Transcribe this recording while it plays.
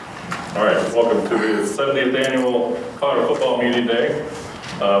All right, welcome to the 70th annual Colorado Football Media Day.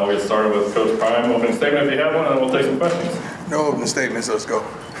 We'll get started with Coach Prime. Opening statement if you have one, and then we'll take some questions. No opening statements, let's go. All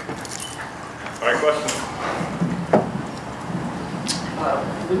right, questions?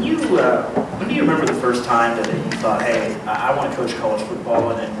 When do you remember the first time that you thought, hey, I want to coach college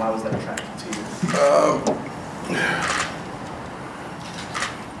football, and why was that attractive to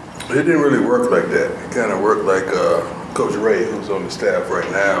you? It didn't really work like that. It kind of worked like Coach Ray, who's on the staff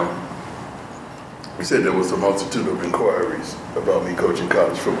right now. He said there was a multitude of inquiries about me coaching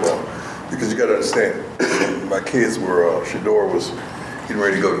college football. Because you got to understand, my kids were, Shedeur was getting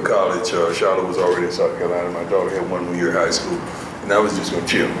ready to go to college. Shilo was already in South Carolina. My daughter had 1 year high school. And I was just going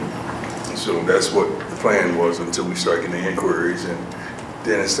to chill. And so that's what the plan was until we started getting the inquiries. And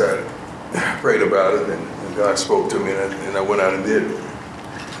then I started, prayed about it, and God spoke to me, and I went out and did it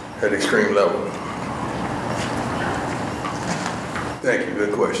at extreme level. Thank you,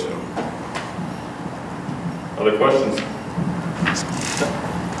 good question. Other questions?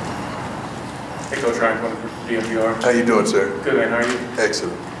 Hey, Coach Ryan, from DMPR. How you doing, sir? Good, man. How are you?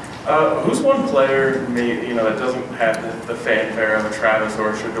 Excellent. Who's one player, that doesn't have the fanfare of a Travis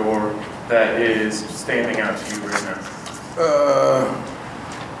or a Shedeur that is standing out to you right now?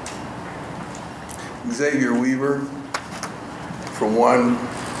 Xavier Weaver, for one.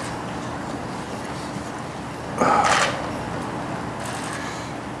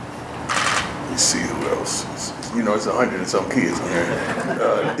 Let's see who else. It's 100 and some kids in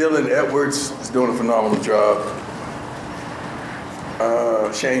there. Dylan Edwards is doing a phenomenal job.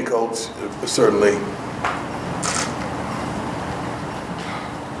 Shane Coates, certainly.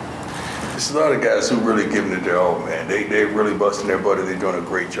 There's a lot of guys who really giving it their all, man. They're really busting their butt, and they're doing a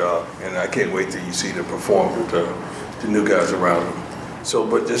great job. And I can't wait till you see them perform with the new guys around them. So,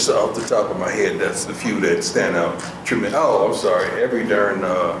 but just off the top of my head, that's the few that stand out. Oh, I'm sorry. Every darn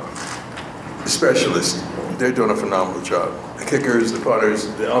specialist, they're doing a phenomenal job. The kickers, the punters,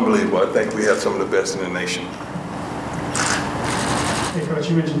 they're unbelievable. I think we have some of the best in the nation. Hey, Coach,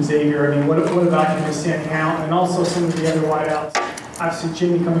 you mentioned Xavier. I mean, what about him is standing out? And also some of the other wideouts. Obviously,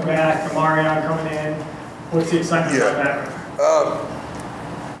 Jimmy coming back, Amarion coming in. What's the excitement about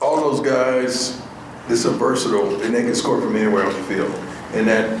that? All those guys, they're so versatile, and they can score from anywhere on the field. And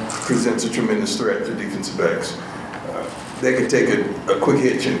that presents a tremendous threat to defensive backs. They can take a quick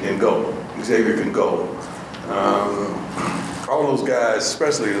hitch and go. Xavier can go. All those guys,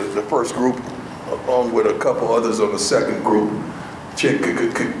 especially the first group, along with a couple others on the second group, he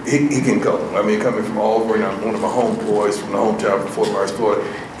can go. I mean, coming from all over, one of my homeboys from the hometown of Fort Myers, Florida,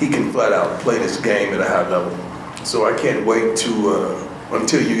 he can flat out play this game at a high level. So I can't wait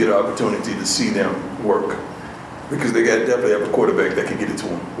until you get an opportunity to see them work, because they definitely have a quarterback that can get it to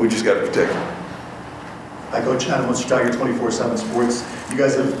them. We just got to protect them. Hi, Coach Adam, let's Tiger 24/7 Sports. You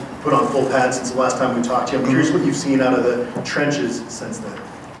guys have put on full pads since the last time we talked to you. I'm curious what you've seen out of the trenches since then.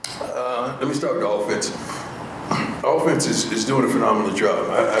 Let me start with the offense. Offense is doing a phenomenal job.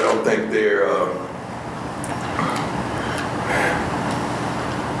 I don't think they're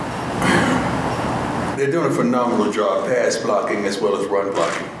doing a phenomenal job pass blocking as well as run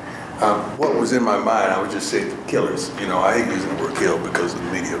blocking. What was in my mind, I would just say killers. I hate using the word kill because of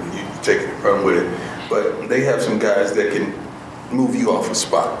the media. You take it and run with it. But they have some guys that can move you off a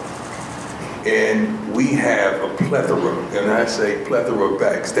spot. And we have a plethora, and I say plethora of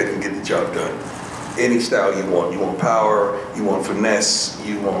backs that can get the job done. Any style you want. You want power, you want finesse,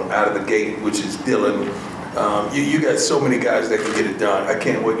 you want out of the gate, which is Dylan. You got so many guys that can get it done. I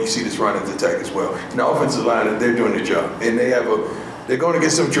can't wait to see this run and attack as well. And the offensive line, they're doing their job. And they're going to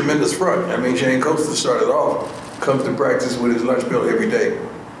get some tremendous front. I mean, Shane Coates started off, comes to practice with his lunch bill every day.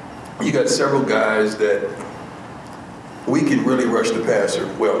 You got several guys that we can really rush the passer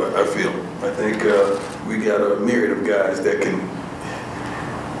well, I feel. I think we got a myriad of guys that can,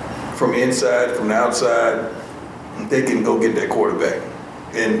 from inside, from the outside, they can go get that quarterback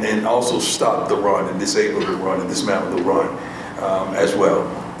and also stop the run and disable the run and dismantle the run as well.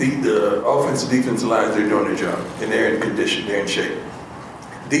 The offensive defensive lines, they're doing their job, and they're in condition, they're in shape.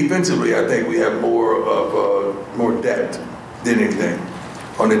 Defensively, I think we have more depth than anything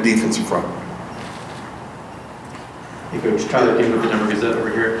on the defensive front. Hey, Coach, Tyler King with the Denver Gazette over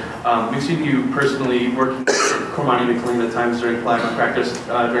here. We've seen you personally working with Cormani McLean at times during flag practice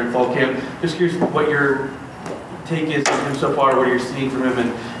during fall camp. Just curious what your take is on him so far, what you're seeing from him,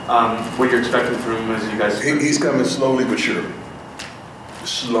 and what you're expecting from him as you guys. He's coming slowly but surely.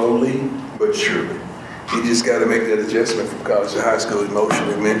 Slowly but surely. He just got to make that adjustment from college to high school,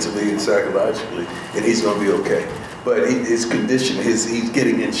 emotionally, mentally, and psychologically, and he's going to be okay. But his condition, he's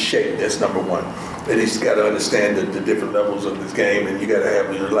getting in shape. That's number one. And he's got to understand the different levels of this game, and you got to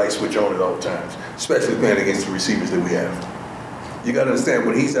have your light switch on at all times, especially playing against the receivers that we have. You got to understand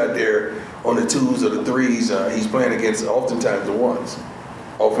when he's out there on the twos or the threes, he's playing against oftentimes the ones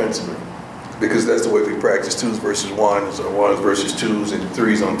offensively, because that's the way we practice, twos versus ones, or ones versus twos, and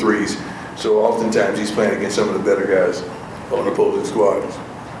threes on threes. So oftentimes he's playing against some of the better guys on opposing squads.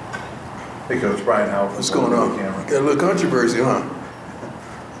 Hey, Coach Brian Howell. What's going on? Got a little controversy, huh?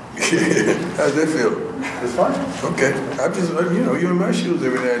 How's that feel? It's fine. Okay. I'm just, you're in my shoes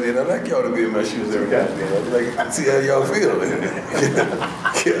every now and then. I like y'all to be in my shoes every now and then. I like to see how y'all feel.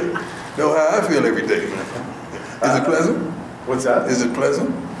 Yeah. Know how I feel every day. Is it pleasant? What's that? Is it pleasant?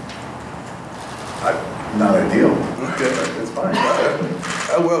 Not ideal. Okay. It's fine.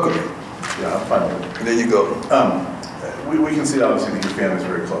 I welcome it. Yeah, I'm fine with it. And there you go. We can see obviously that your family's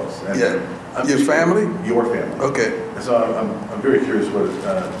very close. And Yeah. I'm Your family? Your family. Okay. And so I'm very curious what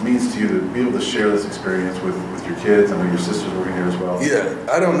it means to you to be able to share this experience with your kids. I know your sister's working here as well. Yeah,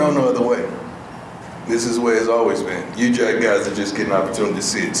 I don't know no other way. This is the way it's always been. You Jack guys are just getting an opportunity to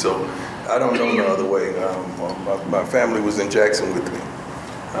see it, so I don't know no other way. My family was in Jackson with me.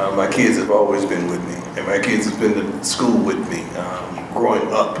 My kids have always been with me, and my kids have been to school with me growing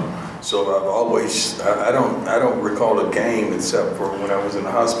up. So I've always, I don't recall a game except for when I was in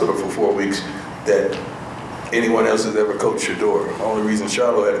the hospital for 4 weeks that anyone else has ever coached Shedeur. The only reason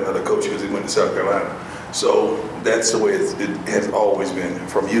Shilo had another coach because he went to South Carolina. So that's the way it has always been.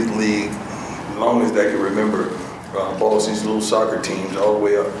 From youth league, as long as I can remember, Ballsy's little soccer teams all the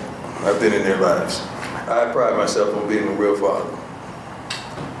way up. I've been in their lives. I pride myself on being a real father.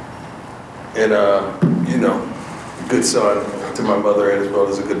 And, good son to my mother, and as well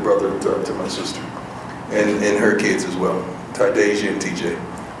as a good brother to my sister. And her kids as well, Tydeja and TJ.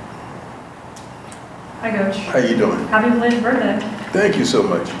 Hi, Coach. How you doing? Happy belated birthday. Thank you so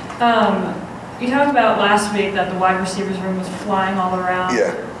much. You talked about last week that the wide receivers room was flying all around.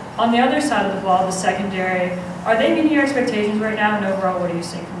 Yeah. On the other side of the ball, the secondary, are they meeting your expectations right now? And overall, what are you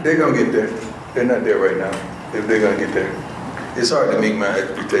seeing from them? They're going to get there. They're not there right now. If they're going to get there. It's hard to meet my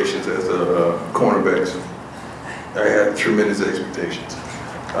expectations as a cornerbacks. I have tremendous expectations.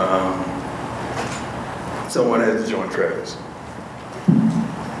 Someone has to join Travis.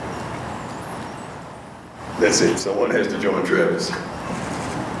 That's it. Someone has to join Travis.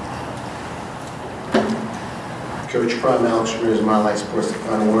 Coach Prime, Alex Ramirez, My Life Sports, the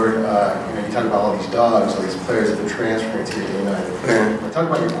final word. You talk about all these dogs, all these players that are transferring to United. Talk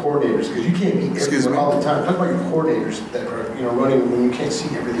about your coordinators, because you can't be everywhere all the time. Talk about your coordinators that are, running when you can't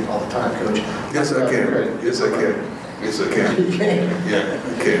see everything all the time, Coach. Yes, I can. Yes, I can. Yes, I can. You can. Yeah,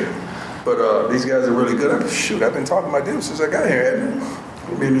 I can. But these guys are really good. I've been talking about them since I got here, haven't I?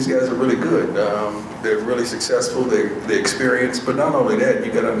 I mean, these guys are really good. They're really successful. They're experienced. But not only that,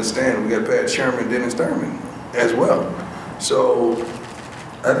 you got to understand, we got Pat Sherman, Dennis Thurman as well. So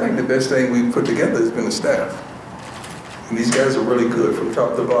I think the best thing we've put together has been the staff. And these guys are really good from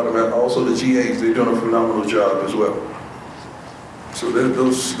top to bottom. And also the GAs, they're doing a phenomenal job as well. So the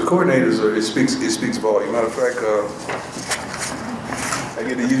coordinators, it speaks volume. Matter of fact, I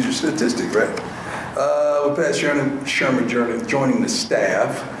get to use your statistic, right? With Pat Sherman joining the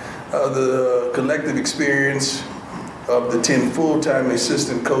staff, the collective experience of the 10 full-time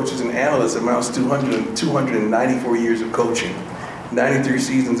assistant coaches and analysts amounts to 294 years of coaching, 93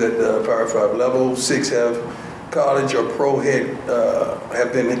 seasons at the Power 5 level, 6 have college or pro head,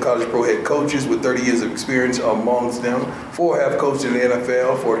 have been college pro head coaches with 30 years of experience amongst them. 4 have coached in the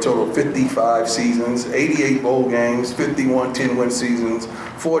NFL for a total of 55 seasons, 88 bowl games, 51 10-win seasons,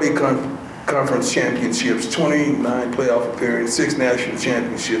 40 conference championships, 29 playoff appearances, 6 national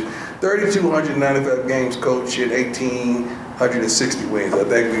championships, 3,295 games coached, and 1,860 wins. I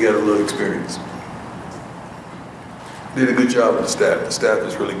think we got a little experience. Did a good job with the staff. The staff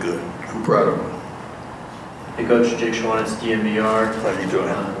is really good. I'm proud of them. Hey Coach, Jake Schwan, it's DMVR. How you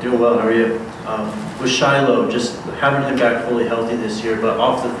doing? Doing well, how are you? With Shilo, just having him back fully healthy this year, but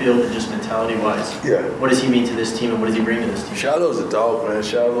off the field and just mentality-wise, Yeah. what does he mean to this team and what does he bring to this team? Shiloh's a dog, man.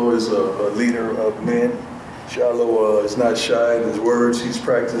 Shilo is a leader of men. Shilo is not shy in his words. He's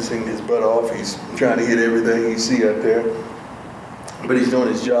practicing his butt off. He's trying to hit everything he see out there. But he's doing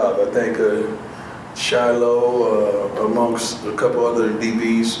his job. I think Shilo, amongst a couple other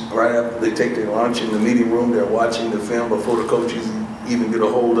DBs, right after they take their lunch in the meeting room, they're watching the film before the coaches even get a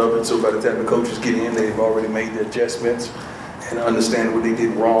hold of it. So by the time the coaches get in, they've already made the adjustments and understand what they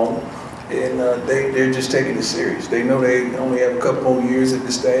did wrong. And they're just taking it serious. They know they only have a couple more years at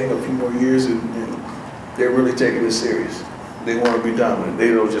this thing, a few more years, and they're really taking it serious. They want to be dominant.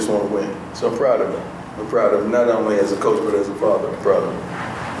 They don't just want to win. So I'm proud of them. I'm proud of him, not only as a coach, but as a father. I'm proud of him.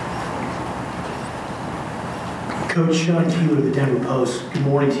 Coach Sean Keeler of the Denver Post, good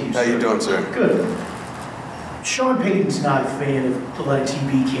morning to you, How sir. you doing, sir? Good. Sean Payton's not a fan of a lot of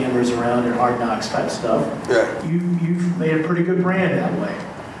TV cameras around and hard knocks type stuff. Yeah. You've made a pretty good brand that way.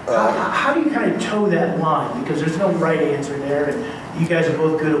 How do you kind of toe that line? Because there's no right answer there, and you guys are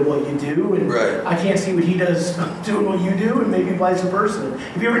both good at what you do, and Right. I can't see what he does doing what you do, and maybe vice versa.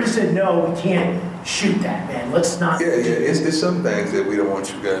 If you ever just said, no, we can't shoot that, man, let's not. Yeah. It's some things that we don't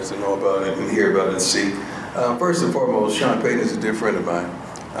want you guys to know about and hear about and see. First and foremost, Sean Payton is a dear friend of mine.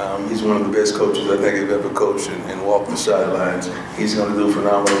 He's one of the best coaches I think I've ever coached and walked the sidelines. He's going to do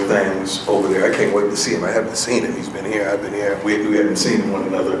phenomenal things over there. I can't wait to see him. I haven't seen him. He's been here. I've been here. We haven't seen one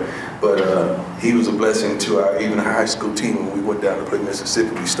another. But he was a blessing to our high school team when we went down to play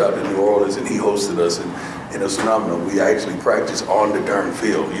Mississippi. We stopped in New Orleans and he hosted us, and it was phenomenal. We actually practiced on the darn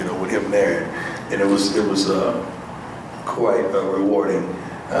field, with him there, and it was quite rewarding.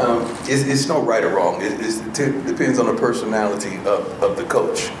 It's no right or wrong. It depends on the personality of the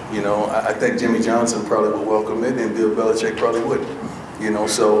coach. I think Jimmy Johnson probably would welcome it, and Bill Belichick probably wouldn't.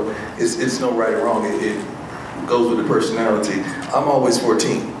 So it's no right or wrong. It goes with the personality. I'm always for a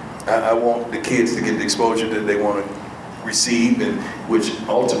team. I want the kids to get the exposure that they want to receive, and which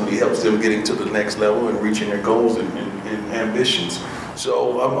ultimately helps them getting to the next level and reaching their goals and ambitions.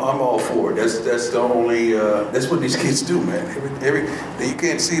 So I'm all for it. That's the only that's what these kids do, man. You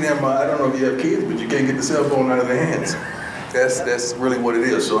can't see them. I don't know if you have kids, but you can't get the cell phone out of their hands. That's really what it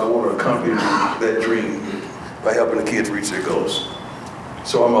is. So I want to accompany that dream by helping the kids reach their goals.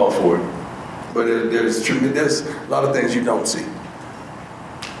 So I'm all for it. But there's a lot of things you don't see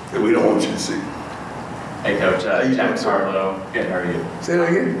that we don't want you to see. Hey, Coach, Jack Carlo. Good, how are you? Say that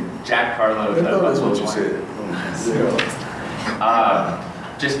again. Jack Carlo. I thought that's what you said.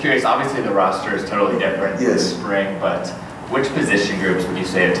 Just curious, obviously the roster is totally different from spring, but which position groups would you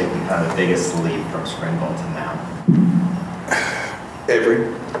say have taken kind of the biggest leap from spring ball to now? Every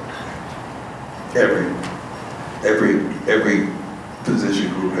position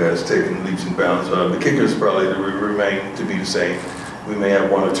group has taken leaps and bounds. The kickers probably remain to be the same. We may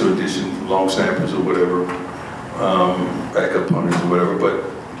have one or two additions, long snappers or whatever, backup punters or whatever, but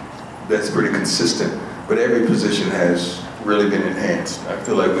that's pretty consistent. But every position has really been enhanced. I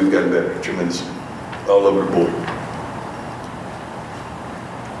feel like we've gotten better tremendously, all over the board.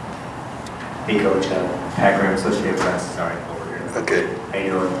 Hey, Coach, Packer Associated Press. Sorry, over here. Okay. How you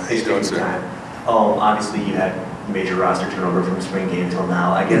doing? How you doing, sir? Obviously, you had major roster turnover from spring game till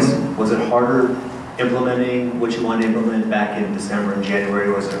now. I guess, was it harder implementing what you wanted to implement back in December and January,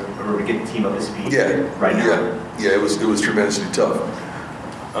 or was it or to get the team up to speed right now? Yeah, it was tremendously tough.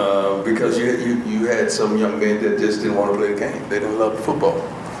 Because you had some young men that just didn't want to play the game. They didn't love the football.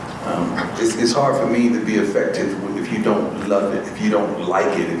 It's hard for me to be effective if you don't love it, if you don't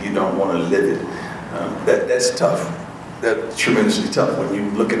like it, if you don't want to live it. That's tough. That's tremendously tough. When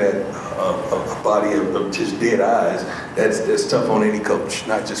you're looking at a body of just dead eyes, that's tough on any coach,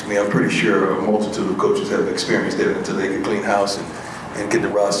 not just me. I'm pretty sure a multitude of coaches have experienced that until they can clean house and get the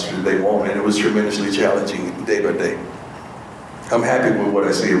roster that they want. And it was tremendously challenging day by day. I'm happy with what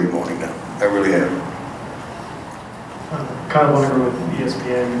I see every morning now. I really am. Kind of want to go with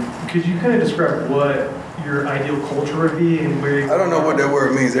ESPN. Could you kind of describe what your ideal culture would be and where you... I don't know what that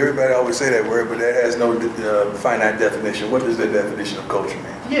word means. Everybody always say that word, but that has no finite definition. What is the definition of culture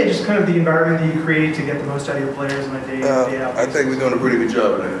mean? Yeah, just kind of the environment that you create to get the most out of your players on a day in, day out. I think we're doing a pretty good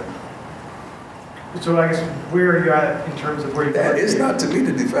job of that. So I guess where are you at in terms of where you... It's not to me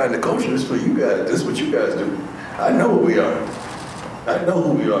to define the culture. It's for you guys. That's what you guys do. I know what we are. I know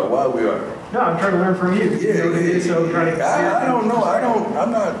who we are, why we are. No, I'm trying to learn from you. So I'm trying to... I don't know.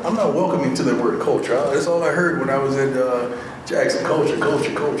 I'm not welcoming to the word culture. That's all I heard when I was at Jackson. Culture. Now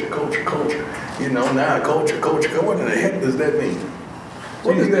culture. What in the heck does that mean?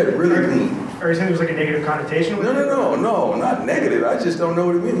 What does that really mean? Are you saying there's like a negative connotation with it? No, not negative. I just don't know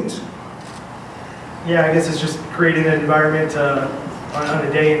what it means. Yeah, I guess it's just creating an environment on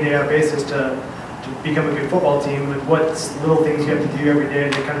a day in, day out basis to become a good football team with what little things you have to do every day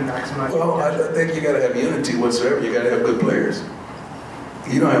to kind of maximize. Well, I think you got to have unity whatsoever. You got to have good players.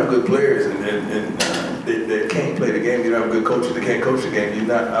 You don't have good players and that can't play the game. You don't have good coaches that can't coach the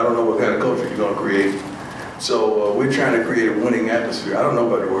game. I don't know what kind of culture you're going to create. So we're trying to create a winning atmosphere. I don't know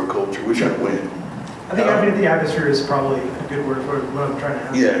about the word culture. We're trying to win. I think the atmosphere is probably a good word for what I'm trying to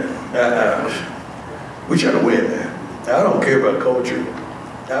have. Yeah. We're trying to win, man. I don't care about culture.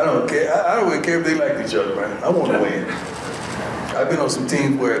 I don't care. I don't even care if they like each other, man. I want to win. I've been on some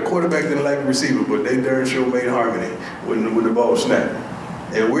teams where a quarterback didn't like the receiver, but they darn sure made harmony when the ball snapped.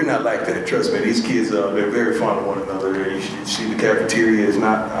 And we're not like that, trust me. These kids, they're very fond of one another. You should see the cafeteria is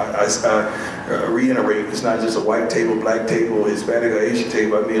not, I reiterate, it's not just a white table, black table, Hispanic or Asian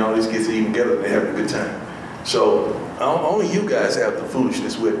table. I mean, all these kids are eating together and they're having a good time. So only you guys have the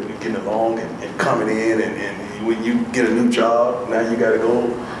foolishness with getting along and coming in. And when you get a new job, now you got to go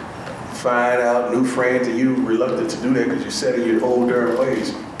find out new friends, and you reluctant to do that because you're set in your old darn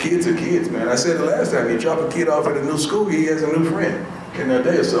ways. Kids are kids, man. I said it last time. You drop a kid off at a new school, he has a new friend in a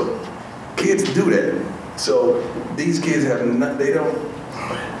day or so. Kids do that. So these kids have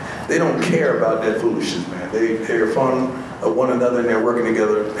they don't care about that foolishness, man. They're fond of one another and they're working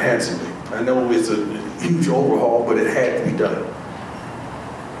together handsomely. I know it's a huge overhaul, but it had to be done.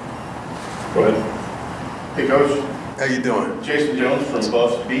 Go ahead. Hey, Coach. How you doing? Jason Jones from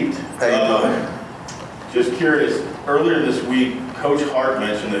Buffs Beat. How you doing? Just curious, earlier this week, Coach Hart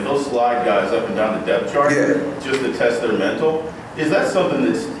mentioned that he'll slide guys up and down the depth chart just to test their mental. Is that something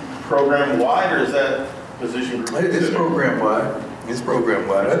that's program-wide, or is that position group? It's program-wide. It's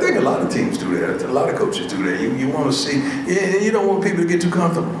program-wide. I think a lot of teams do that. A lot of coaches do that. You want to see, you don't want people to get too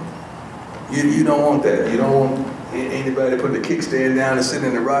comfortable. You don't want that. You don't want anybody putting the kickstand down and sitting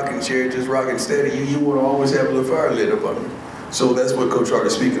in the rocking chair just rocking steady. You want to always have a little fire lit up on you. So that's what Coach Hart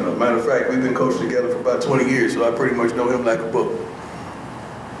is speaking of. Matter of fact, we've been coaching together for about 20 years, so I pretty much know him like a book.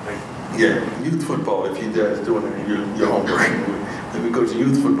 Yeah, youth football, if you guys doing it in your homework. We've been coaching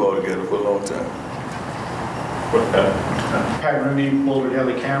youth football together for a long time. Pat Rooney, Boulder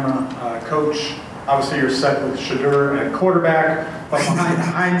Daily Camera. Coach, obviously you're set with Shedeur at quarterback, but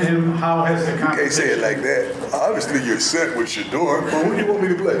behind him, how has the competition... You can't say it like that. Obviously you're set with Shedeur, but who do you want me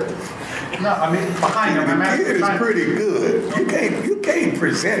to play? No, I mean, behind him. The kid is pretty good. You can't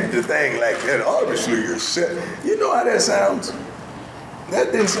present the thing like that. Obviously you're set. You know how that sounds?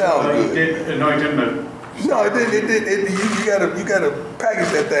 That didn't sound good. No, he didn't. No, it didn't. You gotta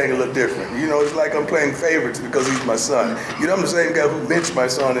package that thing a little different. You know, it's like I'm playing favorites because he's my son. You know, I'm the same guy who benched my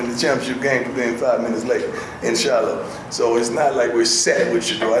son in the championship game for being 5 minutes late in Shilo. So it's not like we're set with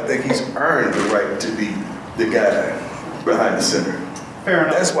Shedeur. I think he's earned the right to be the guy behind the center. Fair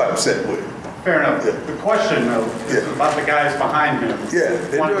enough. That's why I'm set with him. Fair enough. Yeah. The question, though, is about the guys behind him.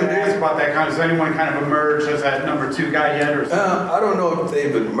 Yeah. Wanted to ask about that. Has anyone kind of emerged as that number 2 guy yet? Or I don't know if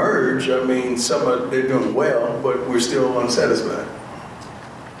they've emerged. I mean, they're doing well, but we're still unsatisfied.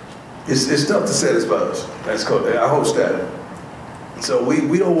 It's tough to satisfy us. That's called our whole staff. So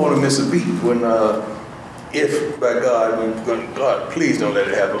we don't want to miss a beat when, if by God, please don't let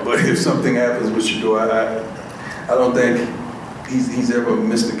it happen. But if something happens with Shedeur, I don't think he's ever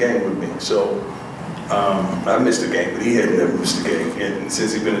missed a game with me. So I missed a game, but he had never missed a game. And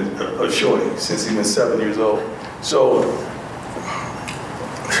since he's been a shorty, since he's been 7 years old. So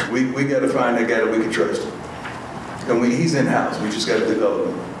we got to find that guy that we can trust. And he's in-house. We just got to develop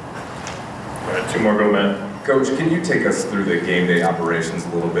him. All right, 2 more, go, man. Coach, can you take us through the game day operations a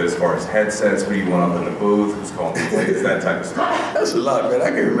little bit as far as headsets, who do you want up in the booth, who's calling the plays, that type of stuff? That's a lot, man.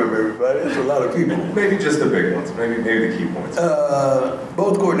 I can't remember everybody. That's a lot of people. Maybe just the big ones, maybe the key points.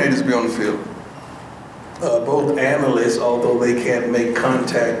 Both coordinators be on the field. Both analysts, although they can't make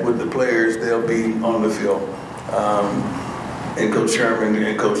contact with the players, they'll be on the field. And Coach Sherman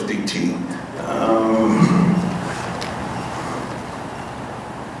and Coach DT.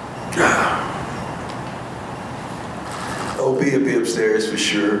 OB will be upstairs for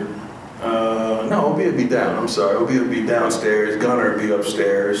sure. No, OB will be down. I'm sorry. OB will be downstairs. Gunner will be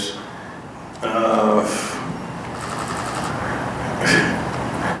upstairs.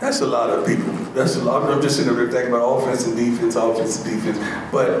 That's a lot of people. That's a lot. I'm just sitting there thinking about offense and defense.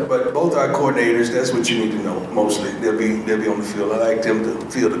 But both our coordinators, that's what you need to know mostly. They'll be on the field. I like them to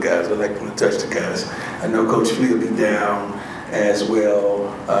feel the guys. I like them to touch the guys. I know Coach Flea will be down as well.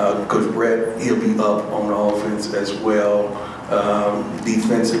 Coach Brett, he'll be up on the offense as well.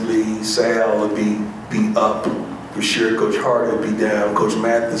 Defensively, Sal will be up for sure. Coach Hart will be down. Coach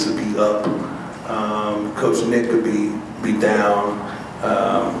Mathis will be up. Coach Nick will be down.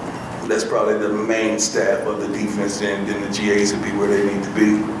 That's probably the main staff of the defense, and then the GAs will be where they need to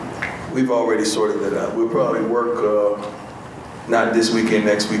be. We've already sorted that out. We'll probably work not this weekend,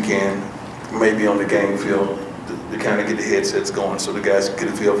 next weekend, maybe on the game field to kind of get the headsets going so the guys can get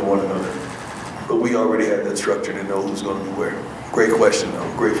a feel for one another. But we already have that structure to know who's going to be where. Great question, though.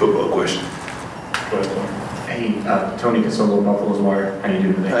 Great football question. Go ahead, Tony. Hey, Tony Casolo, Buffalo's Wire. How you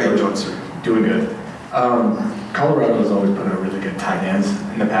doing today? How you doing, sir? Doing good. Colorado's always put out really good tight ends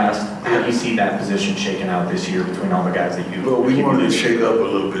in the past. How do you see that position shaking out this year between all the guys that you... Well, we wanted to shake up a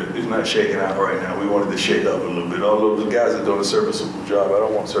little bit. It's not shaking out right now. We wanted to shake up a little bit. Although the guys are doing a serviceable job, I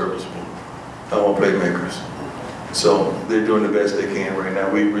don't want serviceable. I want playmakers. So they're doing the best they can right now.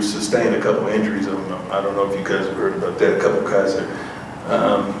 We sustained a couple of injuries. I don't know if you guys have heard about that. A couple of guys that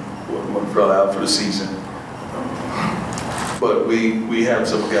fell out for the season. But we have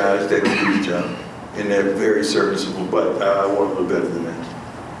some guys that can do the job, and they're very serviceable, but I want a little better than that.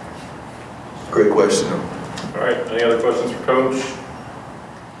 Great question, though. All right, any other questions for Coach?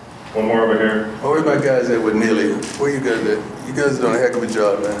 One more over here. Where's my guys at with Neely? Where you guys at? You guys are doing a heck of a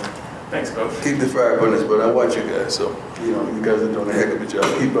job, man. Thanks, Coach. Keep the fire up on this, but I watch you guys, so you guys are doing a heck of a job.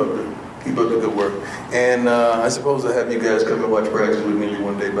 Keep up the good work. And I suppose I'll have you guys come and watch practice with Neely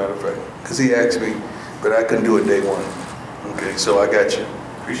one day, matter of fact, because he asked me, but I couldn't do it day one. Okay, so I got you.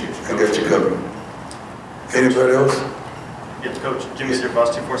 Appreciate you. I got you covered. Anybody else? Yes, Coach. Jimmy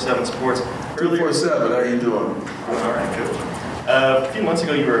Boss 247 Sports. 247, how you doing? All right, Coach. A few months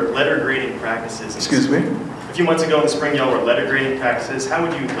ago, you were letter grading practices. Excuse me? A few months ago in the spring, y'all were letter grading practices. How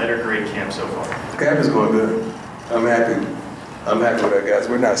would you letter grade camp so far? Camp is going good. I'm happy with our guys.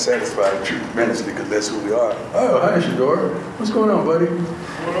 We're not satisfied tremendously because that's who we are. Oh, hi, Shedeur. What's going on, buddy?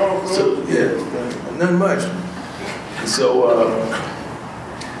 What's going on, So, yeah, nothing much. So,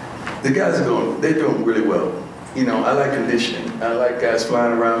 the guys they're doing really well. I like conditioning. I like guys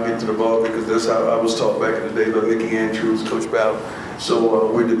flying around, getting to the ball because that's how I was taught back in the day by Mickey Andrews, Coach Bow.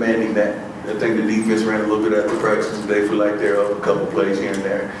 So we're demanding that. I think the defense ran a little bit after practice today for like their a couple plays here and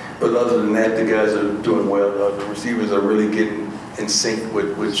there. But other than that, the guys are doing well. The receivers are really getting in sync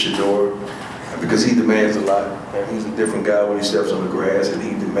with Shedeur because he demands a lot. And he's a different guy when he steps on the grass, and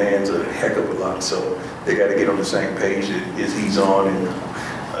he demands a heck of a lot. So they got to get on the same page as he's on. And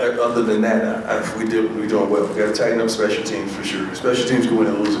other than that, we're doing well. We got to tighten up special teams for sure. Special teams can win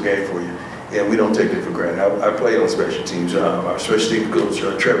and lose a game for you, and we don't take that for granted. I played on special teams. Our special teams coach,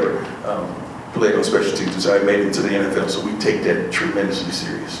 Trevor, played on special teams, so I made it to the NFL. So we take that tremendously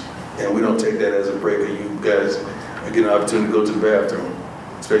serious, and we don't take that as a break. You guys get an opportunity to go to the bathroom.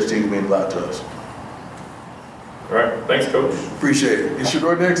 Special teams mean a lot to us. All right, thanks, Coach. Appreciate it. Is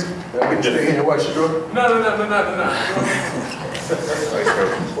Shedeur next? I can stay here and watch Shedeur? No.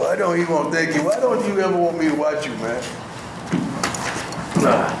 Why don't you want to thank you? Why don't you ever want me to watch you, man?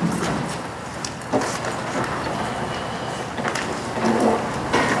 Nah.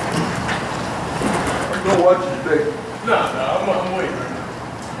 I'm gonna watch you today. I'm waiting.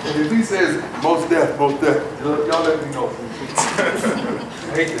 And if he says most deaf, y'all let me know. I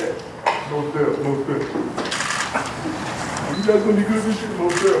hate that. Most deaf. You guys gonna be good this year?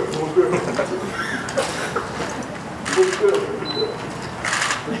 Most deaf.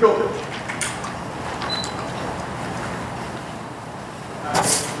 Let's go.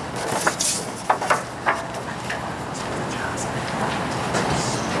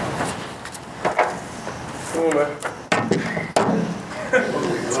 Come on, man.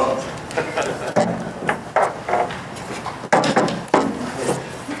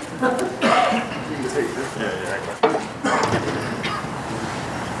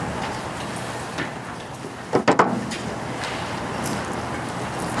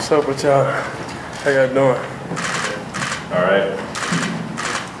 What's up with y'all? How y'all doing? All right.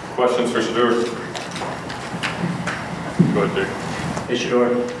 Questions for Shedeur? Go ahead, Jake. Hey Shedeur,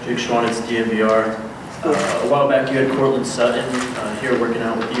 Jake Schwanitz, DMVR. A while back you had Cortland Sutton here working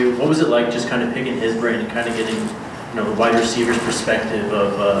out with you. What was it like just kind of picking his brain and kind of getting the wide receiver's perspective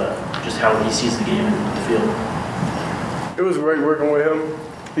of just how he sees the game in the field? It was great working with him.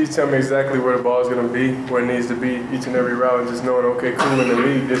 He's telling me exactly where the ball is going to be, where it needs to be each and every route, and just knowing, okay, cool, in the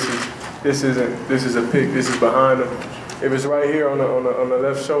league, this is a pick, this is behind him. If it's right here on the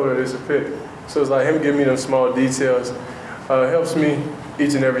left shoulder, it's a pick. So it's like him giving me them small details. Helps me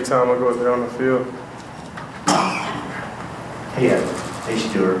each and every time I go there on the field. Hey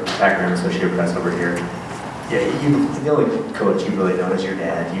Shedeur, background associate press over here. Yeah, the only coach you really know is your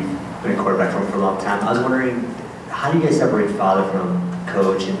dad. You've been a quarterback for a long time. I was wondering, how do you guys separate father from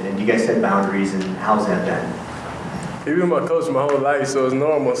coach, and do you guys set boundaries, and how's that been? He's been my coach my whole life, so it's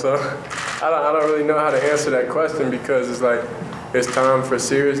normal. So I don't really know how to answer that question because it's like it's time for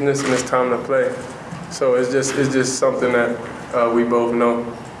seriousness and it's time to play. So it's just something that we both know.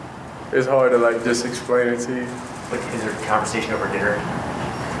 It's hard to just explain it to you. Like, is there a conversation over dinner?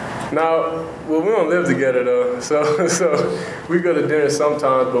 Now, well, we don't live together though, so we go to dinner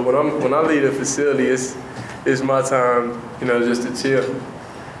sometimes. But when I leave the facility, it's my time, just to chill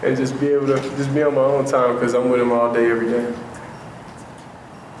and just be able to be on my own time because I'm with him all day, every day.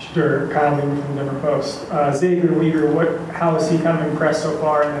 Shedeur, Kyle Lehman from Denver Post. Xavier Weaver, how has he kind of impressed so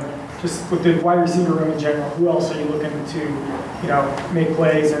far? And then just with the wide receiver room in general, who else are you looking to, make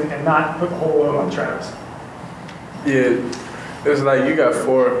plays and not put the whole load on Travis? Yeah, it's like you got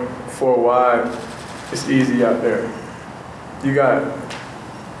four wide, it's easy out there. You got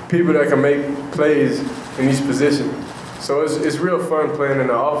people that can make plays in each position. So it's real fun playing in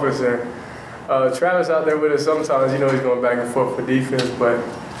the offense. And Travis out there with us sometimes, he's going back and forth for defense, but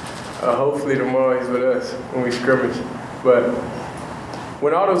hopefully tomorrow he's with us when we scrimmage. But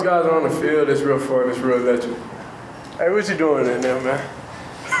when all those guys are on the field, it's real fun, it's real electric. Hey, what you doing in there, man?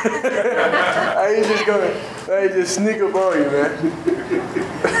 I ain't just sneak up on you, man.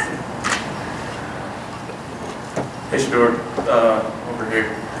 Hey, Shedeur, over here.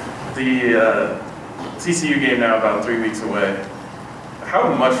 The TCU game now about 3 weeks away.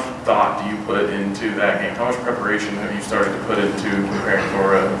 How much thought do you put into that game? How much preparation have you started to put into preparing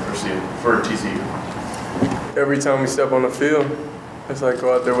for TCU? Every time we step on the field, it's like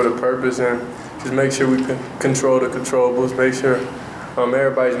go out there with a purpose and just make sure we can control the controllables, make sure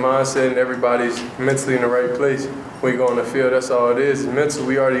everybody's mindset and everybody's mentally in the right place when you go on the field. That's all it is. Mental,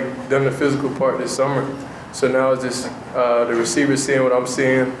 we already done the physical part this summer. So now it's just the receiver seeing what I'm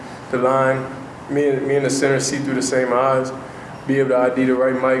seeing, the line, me and the center see through the same eyes, be able to ID the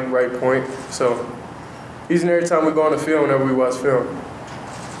right mic, right point. So each and every time we go on the field, whenever we watch film.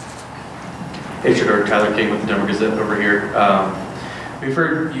 Hey, Shedeur, Tyler King with the Denver Gazette over here. We've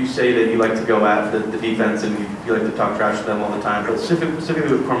heard you say that you like to go at the defense and you like to talk trash to them all the time, but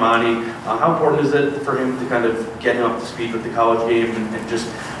specifically with Cormani, how important is it for him to kind of get him up to speed with the college game and just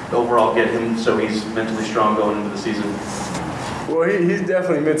overall get him so he's mentally strong going into the season? Well, he's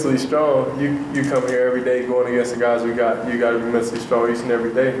definitely mentally strong. You come here every day going against the guys we got. You got to be mentally strong each and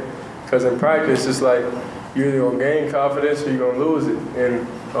every day. Because in practice, it's like you're either going to gain confidence or you're going to lose it. And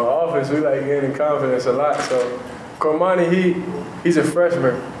on offense, we like gaining confidence a lot. So Cormani, he's a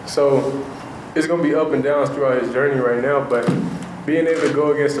freshman. So it's going to be up and downs throughout his journey right now. But being able to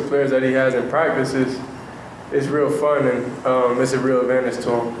go against the players that he has in practice is real fun and it's a real advantage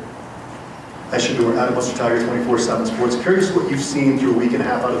to him. I should do Adam Buster Tiger 24/7 Sports. Curious what you've seen through a week and a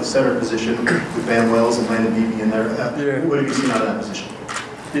half out of the center position with Van Wells and Landon Beebe in there. What have you seen out of that position?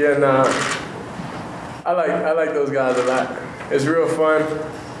 Yeah, nah. I like those guys a lot. It's real fun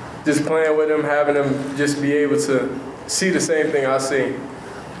just playing with them, having them just be able to see the same thing I see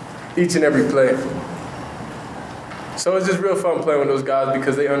each and every play. So it's just real fun playing with those guys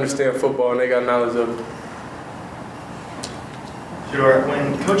because they understand football and they got knowledge of it. Shedeur,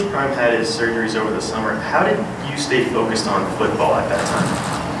 when Coach Prime had his surgeries over the summer, how did you stay focused on football at that time?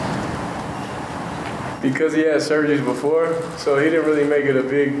 Because he had surgeries before, so he didn't really make it a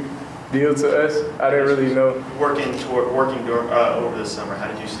big deal to us. I didn't really know. Working over the summer, how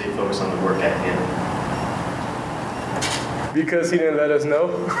did you stay focused on the work at hand? Because he didn't let us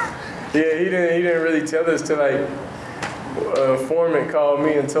know. Yeah, he didn't really tell us till like a foreman called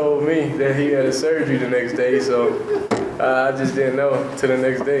me and told me that he had a surgery the next day, so I just didn't know till the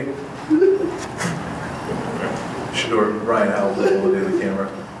next day. Shedeur, Ryan Howell, Volleyball Daily Camera.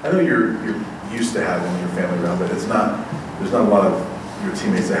 I know you're used to having your family around, but there's not a lot of your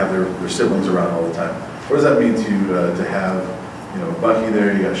teammates that have their siblings around all the time. What does that mean to you to have, Bucky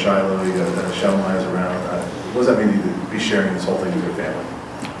there, you got Shilo, you got Shelmey's around. What does that mean to you to be sharing this whole thing with your family?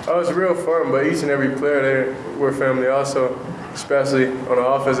 Oh, it's real fun, but each and every player there, we're family also, especially on the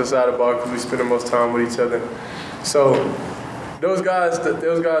offensive side of the ball because we spend the most time with each other. So those guys,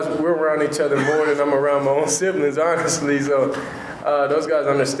 we're around each other more than I'm around my own siblings, honestly. So those guys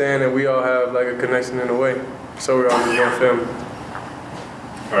understand that we all have like a connection in a way. So we're all just one family.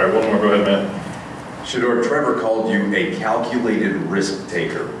 All right, one more. Go ahead, man. Shedeur, Trevor called you a calculated risk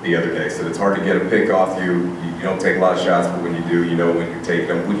taker the other day. Said it's hard to get a pick off you. You don't take a lot of shots, but when you do, you know when you take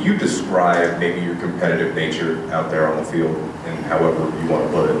them. Would you describe maybe your competitive nature out there on the field and however you want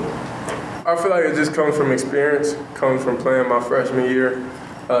to put it? I feel like it just comes from experience, comes from playing my freshman year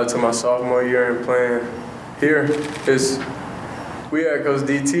to my sophomore year and playing here. We had Coach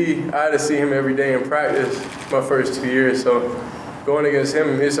DT, I had to see him every day in practice my first 2 years, so going against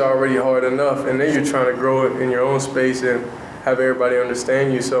him, it's already hard enough, and then you're trying to grow it in your own space and have everybody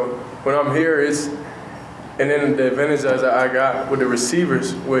understand you. So when I'm here, and then the advantage that I got with the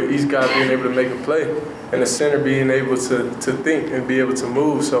receivers, with each guy being able to make a play, and the center being able to think and be able to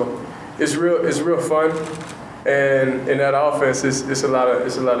move. So it's real fun, and in that offense, it's a lot of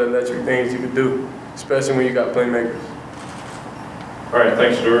electric things you can do, especially when you got playmakers. All right,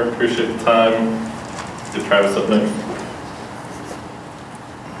 thanks, Shedeur. Appreciate the time. Get Travis up next.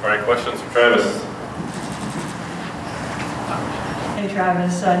 All right, questions for Travis? Hey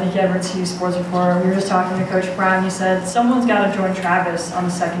Travis, Nick Everett, CU Sports Reporter. We were just talking to Coach Prime. He said someone's got to join Travis on the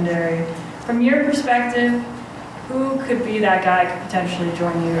secondary. From your perspective, who could be that guy who could potentially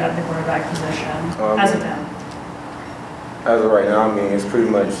join you at the quarterback position as of now? As of right now, I mean, it's pretty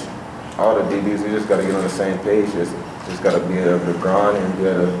much all the DBs, we just got to get on the same page. Just got to be able to grind and be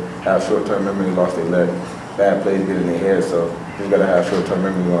able to have short-term memory loss. They let bad plays get in their head, so we got to have short-term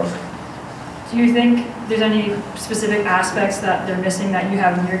memory loss. Do you think there's any specific aspects that they're missing that you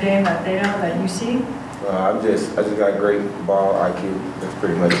have in your game that they don't, that you see? I just got great ball IQ. That's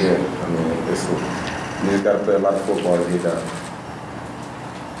pretty much it. I mean, you just got to play a lot of football to get that.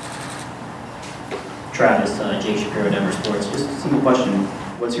 Travis, Jake Shapiro, Denver Sports. Just a simple question.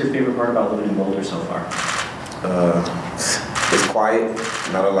 What's your favorite part about living in Boulder so far? It's quiet,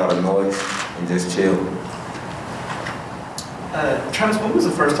 not a lot of noise, and just chill. Travis, when was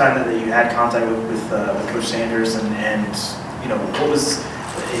the first time that you had contact with Coach Sanders, and what was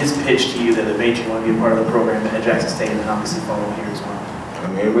his pitch to you that made you want to be a part of the program at Jackson State, and then obviously follow here as well? I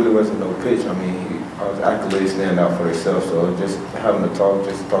mean, it really wasn't no pitch. I mean, all the accolades stand out for themselves, so just having to talk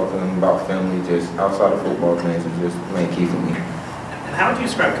to them about family, just outside of football things is just main key for me. And how would you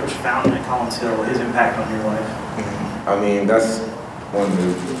describe Coach Fountain at Collins Hill, his impact on your life? I mean, that's one of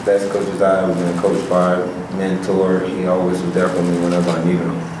the best coaches I ever been coached by, mentor. He always was there for me whenever I needed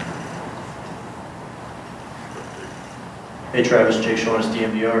him. Hey Travis, Jake Schwanitz,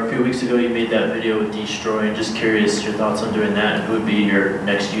 DMVR. A few weeks ago you made that video with Destroy. Just curious your thoughts on doing that, and who would be your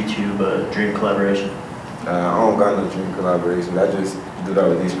next YouTube dream collaboration? I don't got no dream collaboration. I just do that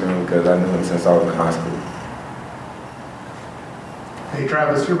with Destroy because I knew him since I was in high school. Hey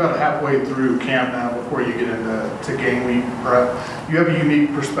Travis, you're about halfway through camp now before you get into game week prep. You have a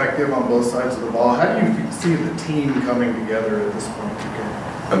unique perspective on both sides of the ball. How do you see the team coming together at this point?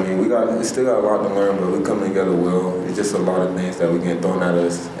 I mean, we still got a lot to learn, but we're coming together well. It's just a lot of things that we get thrown at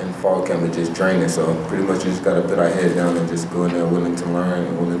us in fall camp and just training. So pretty much we just got to put our head down and just go in there willing to learn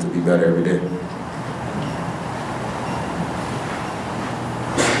and willing to be better every day.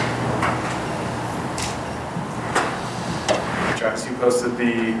 Travis, you posted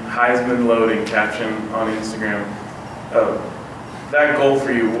the Heisman loading caption on Instagram. That goal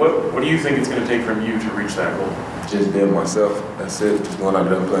for you, what do you think it's going to take from you to reach that goal? Just being myself, that's it. Just going out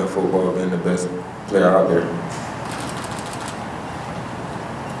there and playing football, being the best player out there.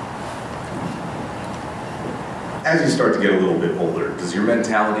 As you start to get a little bit older, does your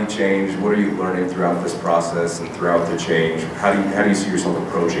mentality change? What are you learning throughout this process and throughout the change? How do you see yourself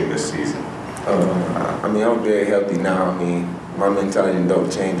approaching this season? I mean, I'm very healthy now. I mean, my mentality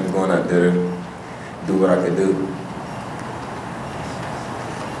don't change. I'm going out there to do what I can do.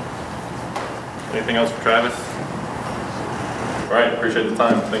 Anything else for Travis? All right, appreciate the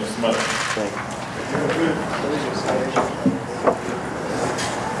time. Thank you so much.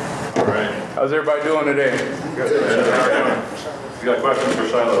 All right. How's everybody doing today? Good. You got questions for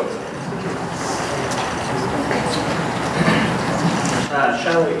Shilo?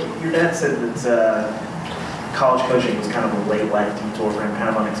 Shilo, your dad said that college coaching was kind of a late life detour for him, kind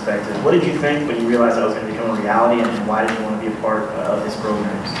of unexpected. What did you think when you realized that was going to become a reality, and why did you want to be a part of his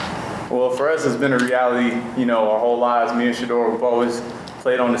programs? Well, for us, it's been a reality, our whole lives. Me and Shedeur, we've always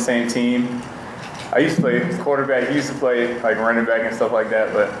played on the same team. I used to play quarterback. He used to play like running back and stuff like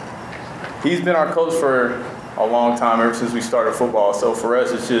that, but he's been our coach for a long time, ever since we started football. So for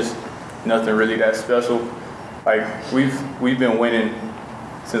us, it's just nothing really that special. Like, we've been winning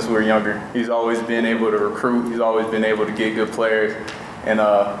since we were younger. He's always been able to recruit. He's always been able to get good players and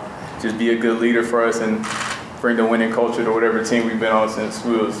just be a good leader for us and bring the winning culture to whatever team we've been on since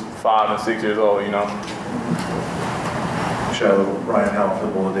we was 5 and 6 years old, Shilo, Ryan Howell for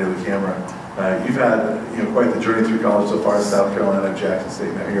the Boulder Daily Camera. You've had quite the journey through college so far, South Carolina, Jackson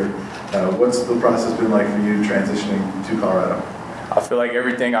State, now here. What's the process been like for you transitioning to Colorado? I feel like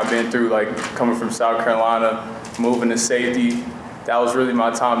everything I've been through, like coming from South Carolina, moving to safety, that was really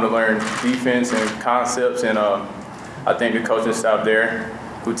my time to learn defense and concepts. And I think the coaching staff there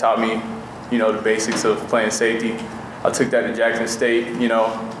who taught me, the basics of playing safety. I took that to Jackson State,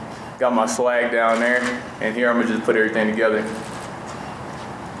 got my swag down there, and here I'm gonna just put everything together.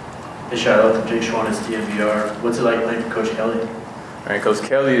 Hey, shout out to Jake Schwanitz, DMVR. What's it like playing for Coach Kelly? Man, Coach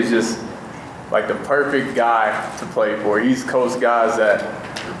Kelly is just like the perfect guy to play for. He's coached guys that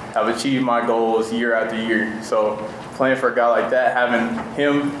have achieved my goals year after year. So playing for a guy like that, having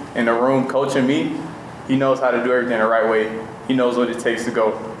him in the room coaching me, he knows how to do everything the right way. He knows what it takes to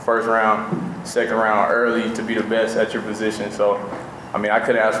go first round, second round, early to be the best at your position. So, I mean, I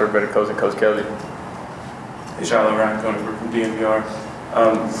couldn't ask for a better coach than Coach Kelly. Hey, Shilo, Ryan Conisberg from DMVR.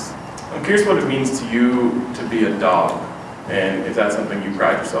 I'm curious what it means to you to be a dog, and if that's something you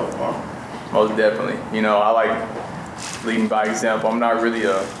pride yourself upon. Most definitely. I like leading by example. I'm not really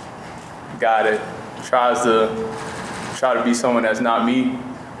a guy that tries to be someone that's not me.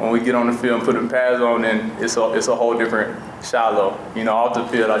 When we get on the field and put the pads on, then it's a whole different Shilo. You know, off the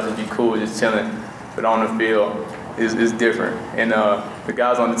field, I just be cool, just chilling. But on the field, it's different. And the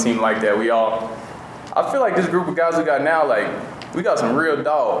guys on the team like that, I feel like this group of guys we got now, like, we got some real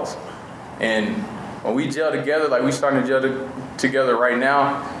dogs. And when we gel together, like we starting to gel together right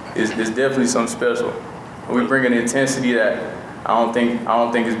now, it's definitely something special. We bring an intensity that I don't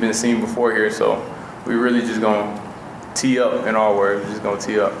think has been seen before here. So we really just gonna tee up, in our words, just gonna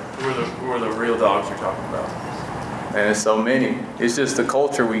tee up. Who are the real dogs you're talking about? And there's so many. It's just the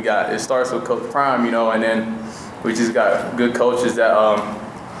culture we got. It starts with Coach Prime, you know, and then we just got good coaches that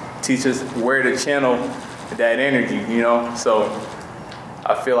teach us where to channel that energy, you know. So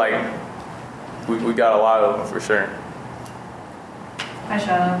I feel like we got a lot of them for sure. Hi,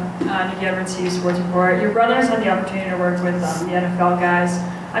 Shilo. Nikki Edwards, CU Sports Report. Your brothers had the opportunity to work with the NFL guys.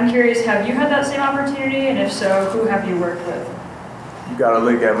 I'm curious, have you had that same opportunity? And if so, who have you worked with? You got to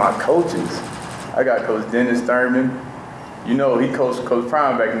look at my coaches. I got Coach Dennis Thurman. You know, he coached Coach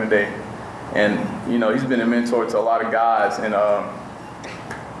Prime back in the day. And, you know, he's been a mentor to a lot of guys in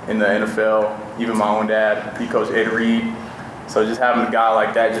the NFL. Even my own dad, he coached Ed Reed. So just having a guy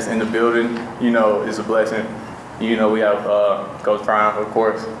like that just in the building, you know, is a blessing. You know, we have Coach Prime, of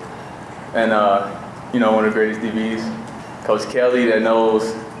course, and, you know, one of the greatest DBs. Coach Kelly that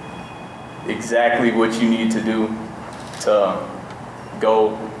knows exactly what you need to do to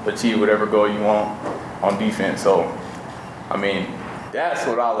go achieve whatever goal you want on defense. So, I mean, that's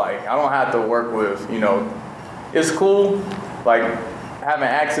what I like. I don't have to work with, you know, it's cool, like, having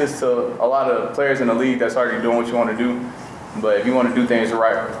access to a lot of players in the league that's already doing what you want to do. But if you want to do things the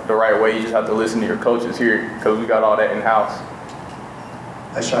right way, you just have to listen to your coaches here because we got all that in-house.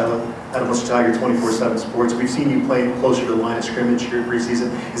 Hi, Shilo. Adam Tiger, 24/7 Sports. We've seen you play closer to the line of scrimmage here in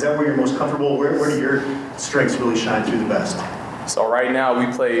preseason. Is that where you're most comfortable? Where do your strengths really shine through the best? So right now we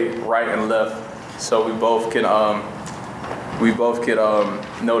play right and left, so we both can know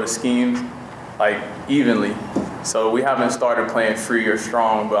the schemes like evenly. So we haven't started playing free or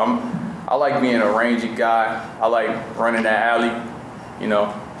strong, but I like being a rangy guy. I like running that alley, you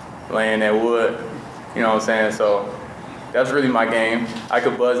know, laying that wood, you know what I'm saying? So that's really my game. I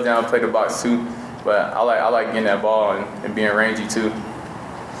could buzz down, play the box too, but I like getting that ball and being rangy too.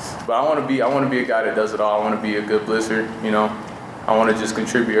 But I want to be a guy that does it all. I want to be a good blitzer, you know. I want to just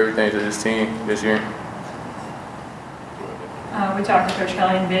contribute everything to this team this year. We talked to Coach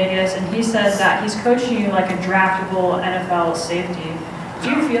Kelly in Vegas, and he said that he's coaching you like a draftable NFL safety. Do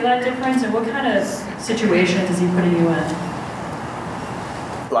you feel that difference, and what kind of situations is he putting you in?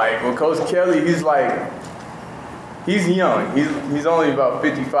 Like, with Coach Kelly, he's young. He's only about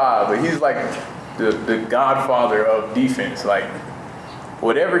 55, but he's like the godfather of defense. Like,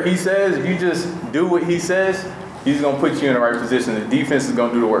 whatever he says, if you just do what he says, he's going to put you in the right position. The defense is going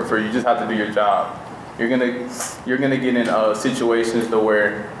to do the work for you. You just have to do your job. You're gonna get in situations to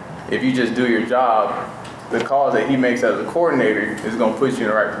where if you just do your job, the calls that he makes as a coordinator is going to put you in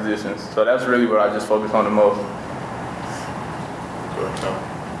the right positions. So that's really what I just focus on the most.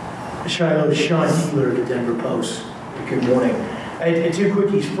 Shilo, Sean Healer of the Denver Post. Good morning. And two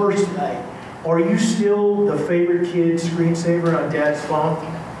quickies. First, are you still the favorite kid screensaver on Dad's phone?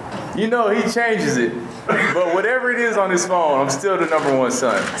 You know, he changes it. But whatever it is on his phone, I'm still the number one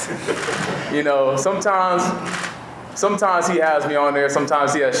son. You know, sometimes he has me on there.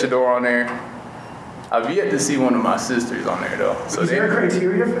 Sometimes he has Shedeur on there. I've yet to see one of my sisters on there, though. So is there a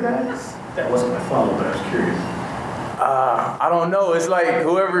criteria for that? That wasn't my follow, but I was curious. I don't know. It's like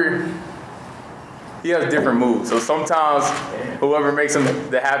whoever, he has different moods. So sometimes whoever makes him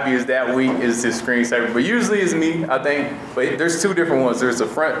the happiest that week is his screensaver. But usually it's me, I think. But there's two different ones. There's the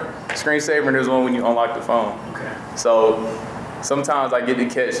front screensaver and there's one when you unlock the phone. Okay. So sometimes I get to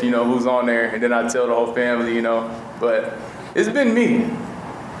catch, you know, who's on there, and then I tell the whole family, you know. But it's been me.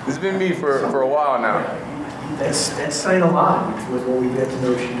 It's been me for a while now. That's saying a lot with what we get to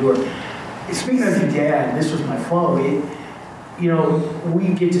know Shedeur. Speaking of your dad, this was my flow. You know, we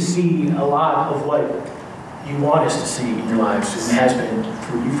get to see a lot of what you want us to see in your lives, and has been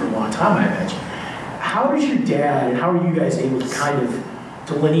for you for a long time, I imagine. How does your dad, and how are you guys able to kind of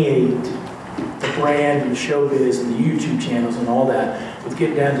delineate the brand and the showbiz and the YouTube channels and all that, with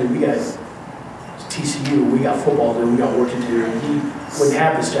getting down to, we got TCU, we got football to do, we got work to do, and he wouldn't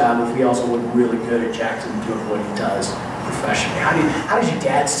have this job if he also wasn't really good at Jackson doing what he does professionally. How does your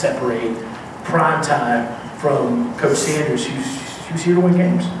dad separate prime time from Coach Sanders, who's here to win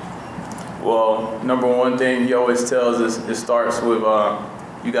games? Well, number one thing he always tells us, it starts with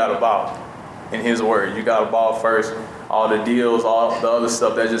you got to ball. In his word, you got to ball first. All the deals, all the other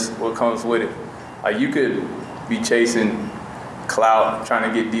stuff, that's just what comes with it. Like, you could be chasing clout,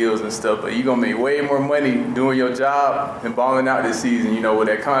 trying to get deals and stuff, but you're going to make way more money doing your job and balling out this season, with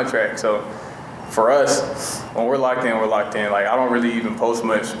that contract. So for us, when we're locked in, we're locked in. Like, I don't really even post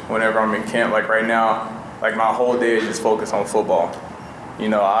much whenever I'm in camp. Like right now, like my whole day is just focused on football.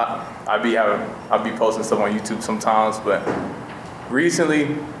 I be posting stuff on YouTube sometimes, but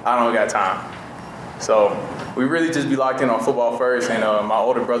recently I don't got time. So we really just be locked in on football first, and my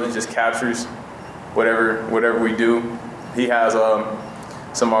older brother just captures whatever we do. He has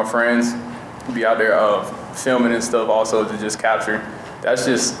some of our friends be out there filming and stuff also to just capture. That's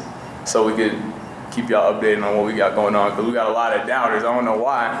just so we could keep y'all updated on what we got going on, because we got a lot of doubters. I don't know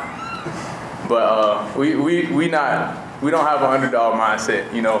why, but we don't have an underdog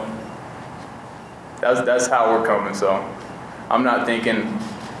mindset. That's how we're coming. So I'm not thinking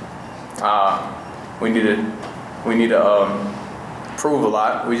we need to prove a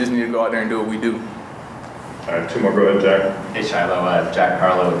lot. We just need to go out there and do what we do. All right, 2 more. Go ahead, Jack. Hey, Shilo. Jack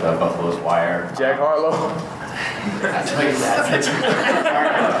Harlow with Buffalo's Wire. Jack Harlow? That's what he said.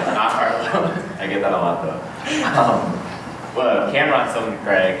 Harlow, not Harlow. I get that a lot, though. Well, Cameron's son,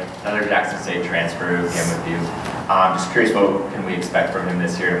 Craig, another Jackson State transfer who came with you. Just curious, what can we expect from him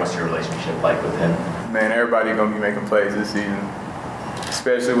this year, and what's your relationship like with him? Man, everybody's going to be making plays this season,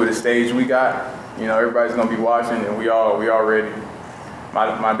 especially with the stage we got. Everybody's going to be watching, and we all ready.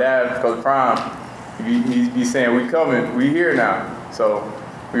 My dad, Coach Prime, he's saying, we coming, we here now. So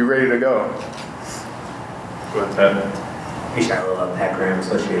we ready to go. Go ahead, Pat. Hey, Shilo, Pat Graham,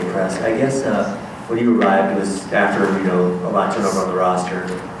 Associated Press. I guess when you arrived, it was after, a lot turnover on the roster.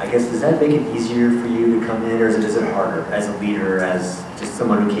 I guess, does that make it easier for you to come in, or is it harder as a leader, as just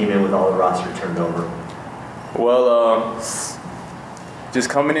someone who came in with all the roster turned over? Well, just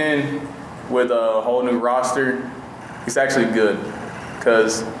coming in with a whole new roster, it's actually good,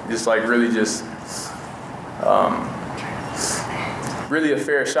 because it's like really just really a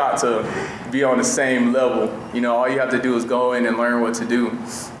fair shot to be on the same level. All you have to do is go in and learn what to do.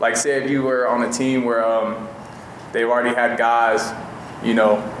 Like, say if you were on a team where they've already had guys,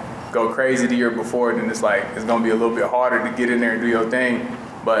 go crazy the year before, then it's going to be a little bit harder to get in there and do your thing.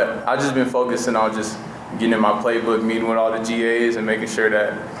 But I've just been focusing on just getting in my playbook, meeting with all the GAs, and making sure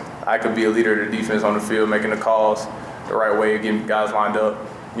that I could be a leader of the defense on the field, making the calls the right way, getting guys lined up,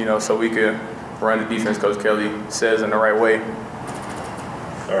 so we could run the defense Coach Kelly says in the right way.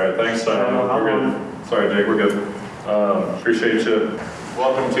 All right, thanks. We're good. Sorry, Jake, we're good. Appreciate you.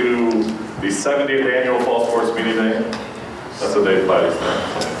 Welcome to the 70th annual Fall Sports Media Day. That's a day flies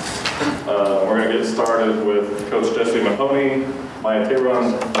there. We're going to get started with Coach Jesse Mahoney, Maya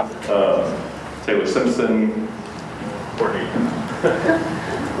Tayron, Taylor Simpson, Courtney.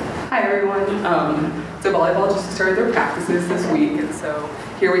 Hi everyone. So volleyball just started their practices this week, and so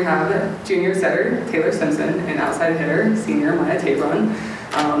here we have junior setter Taylor Simpson and outside hitter senior Maya Tayron.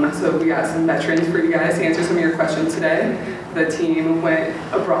 So we got some veterans for you guys to answer some of your questions today. The team went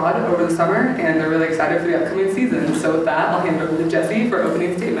abroad over the summer, and they're really excited for the upcoming season. So with that, I'll hand it over to Jesse for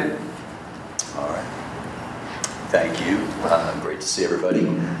opening statement. All right. Thank you. Great to see everybody.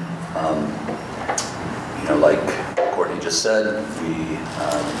 Like Courtney just said, we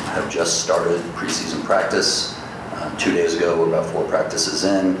have just started preseason practice 2 days ago. We're about 4 practices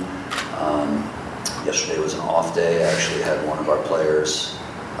in. Yesterday was an off day. I actually had one of our players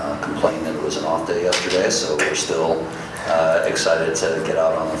complain that it was an off day yesterday, so we're still excited to get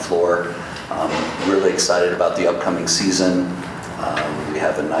out on the floor. Really excited about the upcoming season. We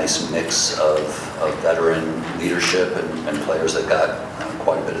have a nice mix of veteran leadership and players that got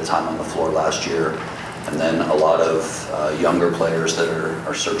quite a bit of time on the floor last year. And then a lot of younger players that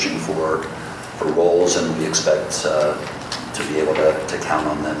are searching for roles, and we expect to be able to count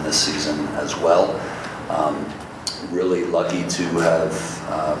on them this season as well. Really lucky to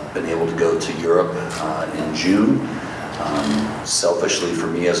have been able to go to Europe in June. Selfishly for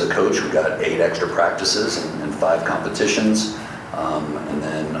me as a coach, we got 8 extra practices and 5 competitions, and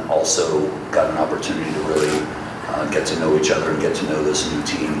then also got an opportunity to really get to know each other and get to know this new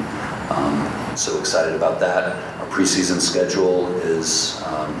team. So excited about that. Our preseason schedule is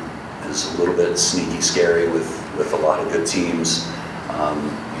a little bit sneaky scary with a lot of good teams.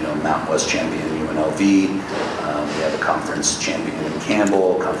 Mountain West champion UNLV. We have a conference champion in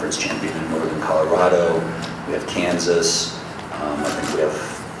Campbell, conference champion in Northern Colorado. We have Kansas. I think we have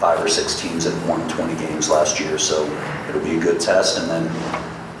 5 or 6 teams that won 20 games last year, so it'll be a good test. And then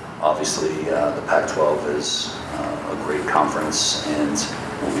obviously the Pac-12 is a great conference, and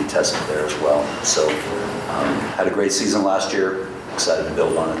we'll be tested there as well. So had a great season last year, excited to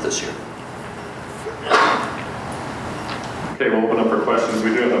build on it this year. Okay, we'll open up for questions.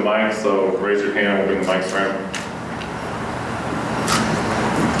 We do have the mic, so raise your hand, we'll bring the mics around.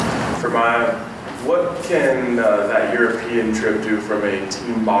 Maya, what can that European trip do from a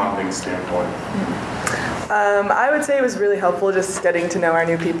team bonding standpoint? I would say it was really helpful just getting to know our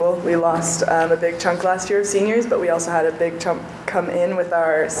new people. We lost a big chunk last year of seniors, but we also had a big chunk come in with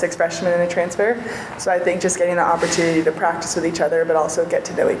our 6 freshmen and a transfer. So I think just getting the opportunity to practice with each other, but also get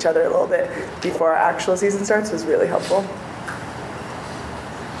to know each other a little bit before our actual season starts was really helpful.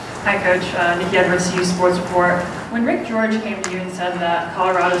 Hi, Coach. Nikki Edwards, CU Sports Report. When Rick George came to you and said that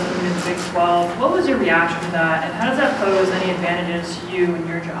Colorado's moving to the Big 12, what was your reaction to that, and how does that pose any advantages to you and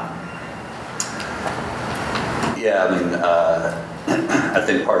your job? Yeah, I mean, I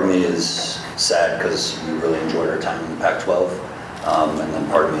think part of me is sad because we really enjoyed our time in the Pac-12, and then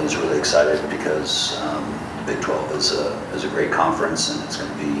part of me is really excited because the Big 12 is a great conference, and it's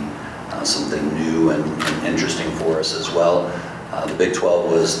going to be something new and interesting for us as well. The Big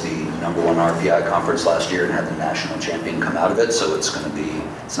 12 was the #1 RPI conference last year and had the national champion come out of it, so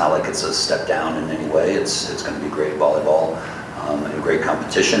it's not like it's a step down in any way. It's going to be great volleyball and great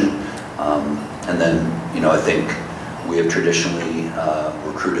competition. And then, I think we have traditionally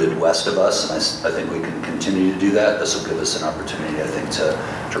recruited west of us, and I think we can continue to do that. This will give us an opportunity, I think,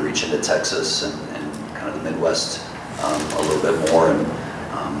 to reach into Texas and kind of the Midwest a little bit more,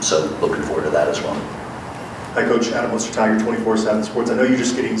 and so looking forward to that as well. Hi, Coach. Adam Tiger, 24/7 Sports. I know you're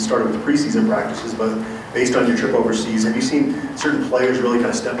just getting started with preseason practices, but based on your trip overseas, have you seen certain players really kind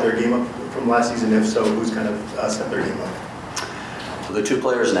of step their game up from last season? If so, who's kind of stepped their game up? So the 2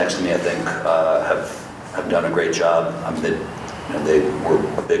 players next to me, I think, have done a great job. They were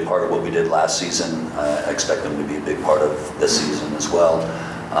a big part of what we did last season. I expect them to be a big part of this season as well.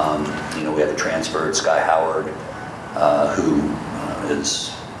 We have a transfer, Sky Howard, who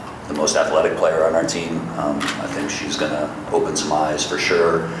is the most athletic player on our team. I think she's going to open some eyes for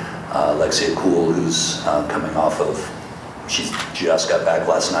sure. Lexia Kuhl, who's coming off of, she just got back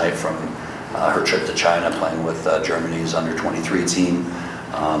last night from her trip to China playing with Germany's under-23 team.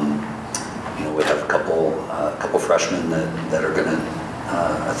 We have a couple freshmen that are going to,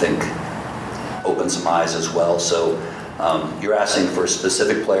 I think, open some eyes as well. So you're asking for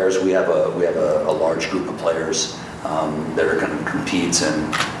specific players. We have a large group of players that are going to compete,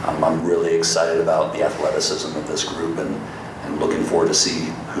 and I'm really excited about the athleticism of this group and looking forward to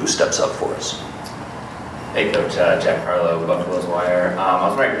see who steps up for us. Hey, Coach, Jack Carlo, Buffalo's Wire. I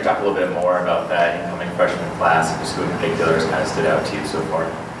was wondering if you could talk a little bit more about that incoming freshman class and just who in particular has kind of stood out to you so far.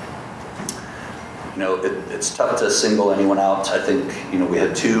 It's tough to single anyone out. I think, we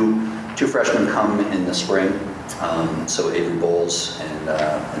had two freshmen come in the spring. So Avery Bowles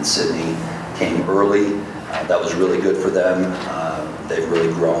and Sydney came early. That was really good for them. They've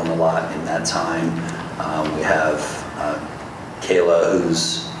really grown a lot in that time. We have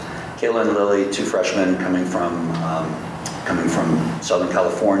Kayla and Lily, 2 freshmen coming from Southern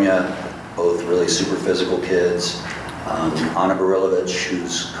California, both really super physical kids. Ana Barilovic,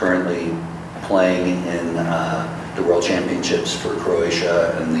 who's currently playing in the World Championships for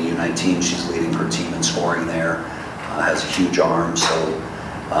Croatia and the U19. She's leading her team in scoring there. Has a huge arm, so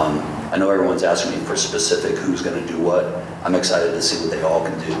I know everyone's asking me for specific who's going to do what. I'm excited to see what they all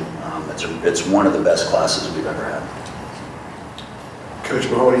can do. It's one of the best classes we've ever had. Coach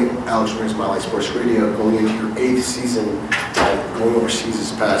Mahoney, Alex Rings, Mile High Sports Radio, going into your 8th season, going overseas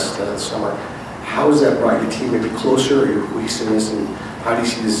this past summer. How has that brought your team maybe closer, your cohesiveness, and how do you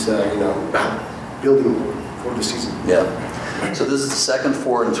see this, building for the season? Yeah. So this is the second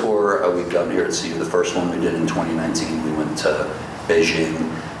foreign tour we've done here at CU. The first one we did in 2019. We went to Beijing.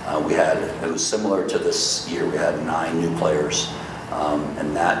 It was similar to this year. We had 9 new players,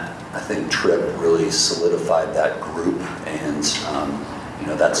 and that, I think, trip really solidified that group, and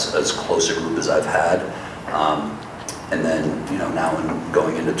that's as close a group as I've had. And then, now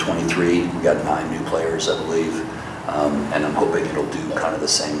going into 23, we got 9 new players, I believe, and I'm hoping it'll do kind of the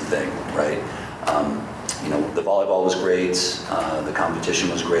same thing, right? The volleyball was great, the competition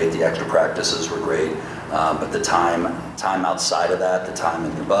was great, the extra practices were great, but the time outside of that, the time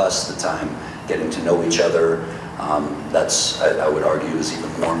in the bus, the time getting to know each other, I would argue is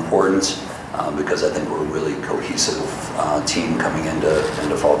even more important because I think we're a really cohesive team coming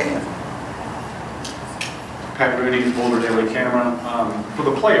into fall camp. Pat Rooney, Boulder Daily Camera. For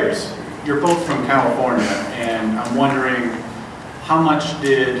the players, you're both from California, and I'm wondering how much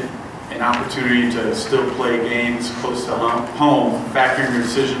did an opportunity to still play games close to home factor in your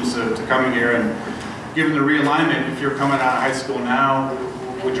decisions to coming here? And given the realignment, if you're coming out of high school now,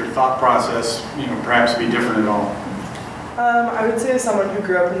 would your thought process, perhaps be different at all? I would say as someone who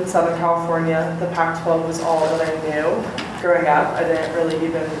grew up in Southern California, the Pac-12 was all that I knew. Growing up, I didn't really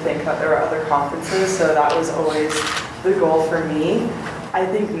even think that there were other conferences, so that was always the goal for me. I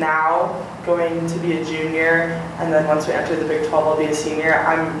think now, going to be a junior, and then once we enter the Big 12, I'll be a senior,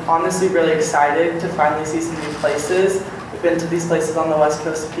 I'm honestly really excited to finally see some new places. We've been to these places on the West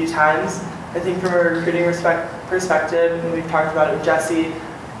Coast a few times. I think from a recruiting perspective, and we've talked about it with Jesse,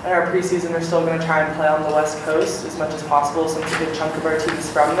 in our preseason, we're still going to try and play on the West Coast as much as possible since a good chunk of our team is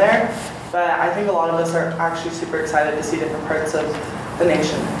from there. But I think a lot of us are actually super excited to see different parts of the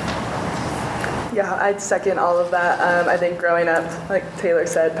nation. Yeah, I'd second all of that. I think growing up, like Taylor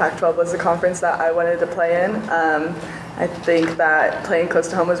said, Pac-12 was the conference that I wanted to play in. I think that playing close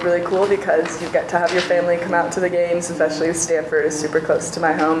to home was really cool because you get to have your family come out to the games, especially Stanford is super close to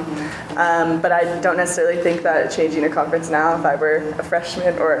my home. But I don't necessarily think that changing a conference now, if I were a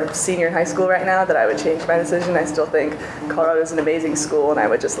freshman or a senior in high school right now, that I would change my decision. I still think Colorado is an amazing school, and I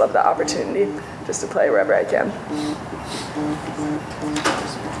would just love the opportunity just to play wherever I can.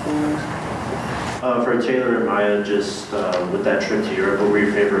 For Taylor and Maya, just with that trip to Europe, what were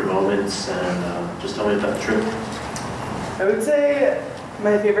your favorite moments? And just tell me about the trip. I would say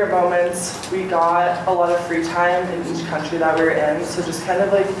my favorite moments, we got a lot of free time in each country that we were in, so just kind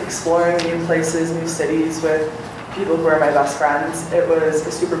of like exploring new places, new cities with people who are my best friends. It was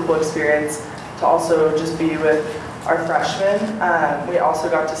a super cool experience to also just be with our freshmen. We also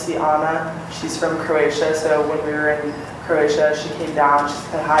got to see Anna. She's from Croatia, so when we were in Croatia, she came down, she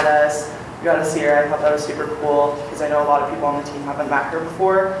said hi to us. We got to see her. I thought that was super cool because I know a lot of people on the team haven't met her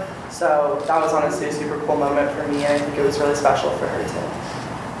before. So that was honestly a super cool moment for me, and I think it was really special for her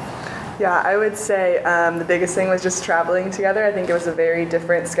too. Yeah, I would say the biggest thing was just traveling together. I think it was a very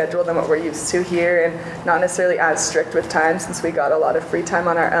different schedule than what we're used to here, and not necessarily as strict with time since we got a lot of free time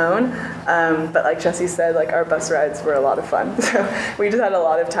on our own. But like Jesse said, like our bus rides were a lot of fun. So we just had a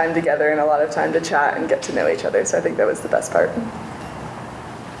lot of time together and a lot of time to chat and get to know each other. So I think that was the best part.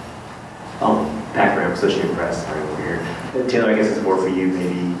 Background, I'm such an impressed over here. Taylor, I guess it's more for you,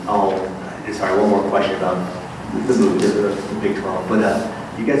 maybe. One more question about the move to the Big 12.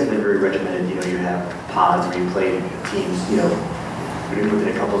 But you guys have been very regimented. You know, you have pods where you play teams, you're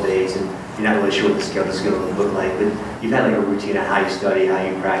within a couple of days, and you're not really sure what the schedule is going to look like. But you've had like a routine of how you study, how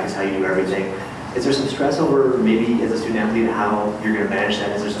you practice, how you do everything. Is there some stress over maybe as a student athlete how you're going to manage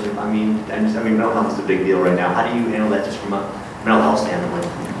that? Is there something? I mean, mental health is a big deal right now. How do you handle that just from a mental health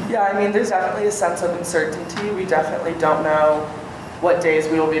standpoint? Yeah, I mean, there's definitely a sense of uncertainty. We definitely don't know what days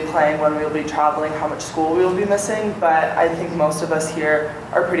we will be playing, when we will be traveling, how much school we will be missing, but I think most of us here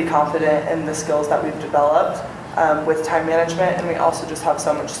are pretty confident in the skills that we've developed with time management, and we also just have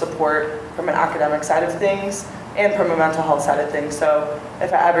so much support from an academic side of things and from a mental health side of things. So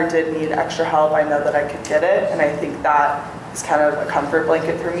if I ever did need extra help, I know that I could get it, and I think that is kind of a comfort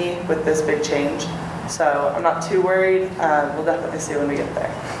blanket for me with this big change. So I'm not too worried. We'll definitely see when we get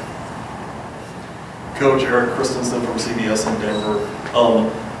there. Coach Eric Christensen from CBS in Denver.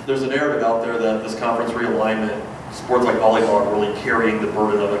 There's a narrative out there that this conference realignment, sports like volleyball are really carrying the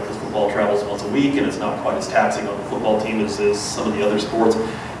burden of it because football travels once a week and it's not quite as taxing on the football team as is some of the other sports.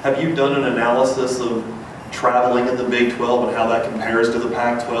 Have you done an analysis of traveling in the Big 12 and how that compares to the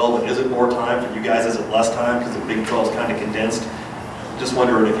Pac-12? And is it more time for you guys? Is it less time because the Big 12 is kind of condensed? Just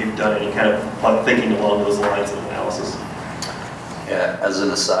wondering if you've done any kind of thinking along those lines of analysis. Yeah, as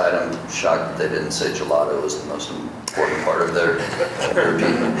an aside, I'm shocked that they didn't say gelato was the most important part of their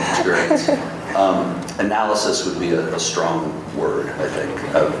European experience. Analysis would be a strong word, I think.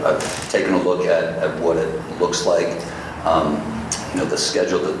 I've taken a look at what it looks like. The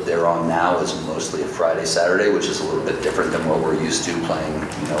schedule that they're on now is mostly a Friday, Saturday, which is a little bit different than what we're used to playing,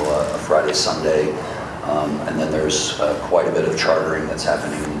 a Friday, Sunday. And then there's quite a bit of chartering that's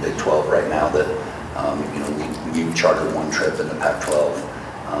happening in the Big 12 right now that, we chartered one trip in the Pac-12.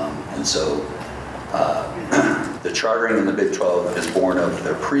 And so the chartering in the Big 12 is born of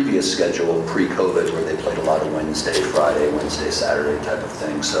their previous schedule pre-COVID where they played a lot of Wednesday, Saturday type of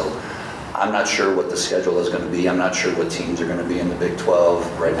thing. So I'm not sure what the schedule is going to be. I'm not sure what teams are going to be in the Big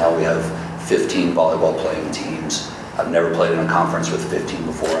 12. Right now we have 15 volleyball playing teams. I've never played in a conference with 15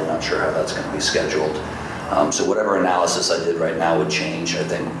 before. I'm not sure how that's going to be scheduled. So whatever analysis I did right now would change, I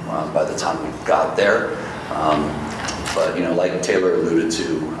think, by the time we got there. But like Taylor alluded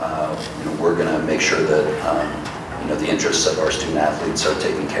to, we're going to make sure that the interests of our student athletes are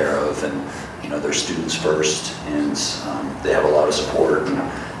taken care of, and they're students first, and they have a lot of support, and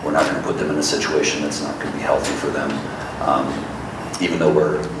we're not going to put them in a situation that's not going to be healthy for them. Even though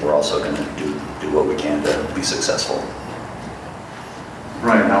we're also going to do what we can to be successful.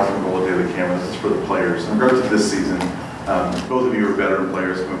 Ryan Halpern will do the camera. This is for the players. In regards to this season, both of you are veteran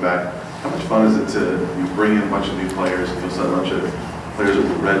players coming back. How much fun is it to bring in a bunch of new players? You saw a bunch of players with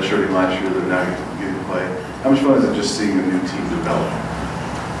the red shirting last year that are now getting to play. How much fun is it just seeing a new team develop?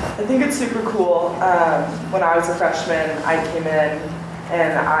 I think it's super cool. When I was a freshman, I came in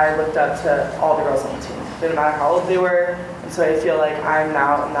and I looked up to all the girls on the team, didn't matter how old they were. And so I feel like I'm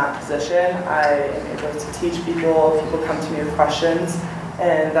now in that position. I am able to teach people come to me with questions,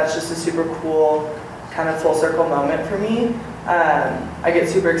 and that's just a super cool kind of full circle moment for me. I get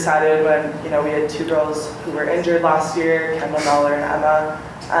super excited when, we had 2 girls who were injured last year, Kendall Muller and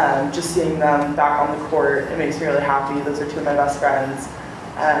Emma. Just seeing them back on the court, it makes me really happy. Those are 2 of my best friends.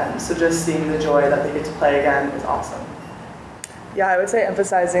 So just seeing the joy that they get to play again is awesome. Yeah, I would say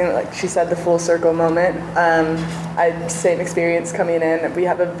emphasizing, like she said, the full circle moment. Same experience coming in. We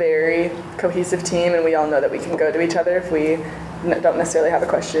have a very cohesive team, and we all know that we can go to each other if we don't necessarily have a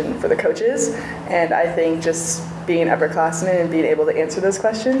question for the coaches. And I think just being upperclassmen and being able to answer those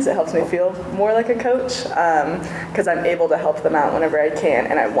questions, it helps me feel more like a coach, because I'm able to help them out whenever I can,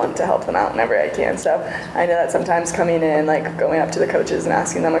 and I want to help them out whenever I can. So I know that sometimes coming in, like going up to the coaches and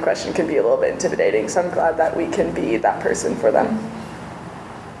asking them a question can be a little bit intimidating. So I'm glad that we can be that person for them.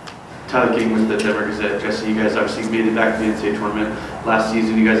 Tyler King with the Denver Gazette. Jesse, you guys obviously made it back to the NCAA tournament last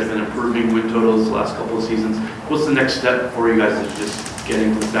season. You guys have been improving win totals the last couple of seasons. What's the next step for you guys? Is just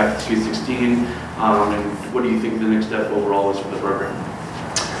getting back to Sweet 16? And what do you think the next step overall is for the program?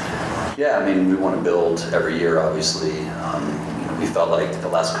 Yeah, I mean, we want to build every year, obviously. We felt like the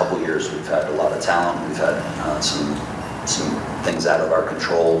last couple of years we've had a lot of talent. We've had some things out of our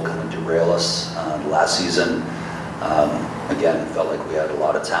control kind of derail us last season. Again, felt like we had a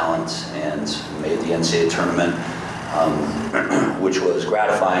lot of talent and made the NCAA tournament, which was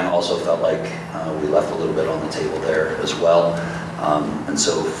gratifying. Also felt like we left a little bit on the table there as well. And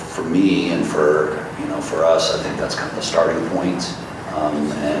so for me and for us, I think that's kind of the starting point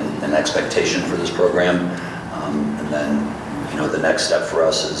and an expectation for this program. And then the next step for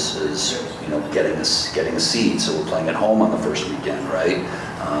us is getting a seed. So we're playing at home on the first weekend, right?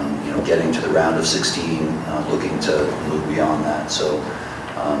 Getting to the round of 16, looking to move beyond that. So,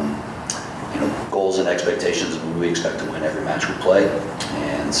 goals and expectations. We expect to win every match we play,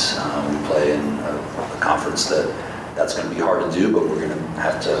 and we play in a conference that's going to be hard to do, but we're going to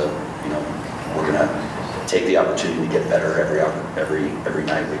have to, we're going to take the opportunity to get better every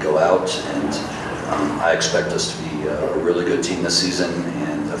night we go out. And I expect us to be a really good team this season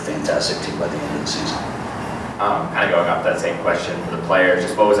and a fantastic team by the end of the season. Kind of going off that same question for the players,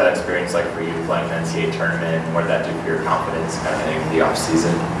 just what was that experience like for you playing the NCAA tournament, and what did that do for your confidence kind of heading into the off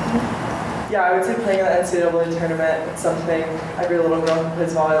season? Yeah, I would say playing in the NCAA tournament is something every little girl who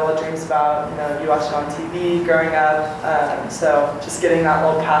plays volleyball dreams about. You watch it on TV growing up, so just getting that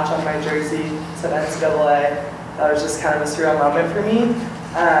little patch on my jersey said NCAA, that was just kind of a surreal moment for me.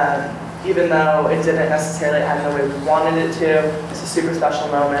 Even though it didn't necessarily end the way we wanted it to, it's a super special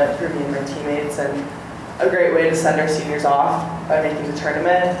moment for me and my teammates, and a great way to send our seniors off by making the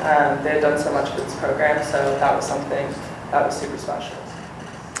tournament. They had done so much for this program, so that was something that was super special.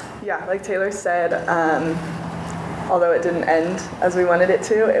 Yeah, like Taylor said, although it didn't end as we wanted it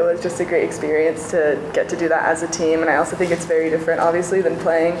to, it was just a great experience to get to do that as a team. And I also think it's very different, obviously, than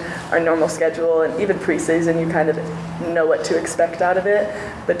playing our normal schedule. And even preseason, you kind of know what to expect out of it.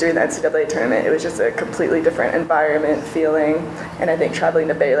 But during the NCAA tournament, it was just a completely different environment, feeling. And I think traveling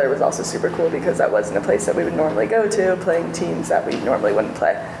to Baylor was also super cool because that wasn't a place that we would normally go to, playing teams that we normally wouldn't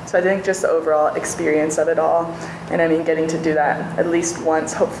play. So I think just the overall experience of it all, and I mean, getting to do that at least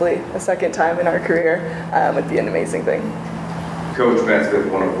once, hopefully a second time in our career, would be an amazing thing. Coach Matt Smith,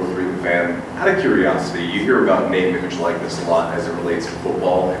 104.3 The Fan. Out of curiosity, you hear about name, image, likeness a lot as it relates to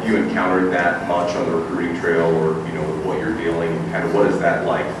football. Have you encountered that much on the recruiting trail, or with what you're dealing? Kind of what is that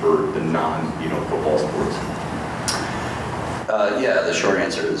like for the non-football sports? Yeah, the short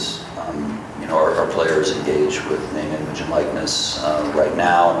answer is, our players engage with name, image, and likeness. Right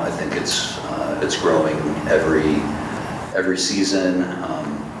now, I think it's growing every season.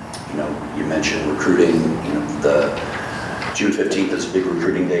 You mentioned recruiting. The June 15th is a big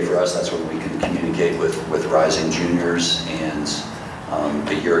recruiting day for us. That's when we can communicate with rising juniors. And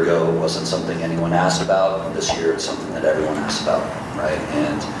a year ago, it wasn't something anyone asked about. And this year, it's something that everyone asks about, right?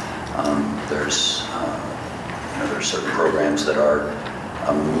 And there's certain programs that are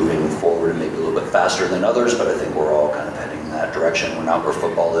moving forward and maybe a little bit faster than others, but I think we're all kind of heading in that direction. We're not where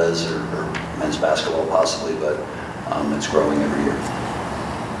football is, or men's basketball possibly, but it's growing every year.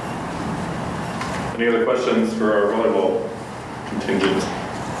 Any other questions for our volleyball contingent?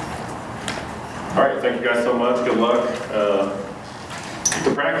 All right, thank you guys so much. Good luck.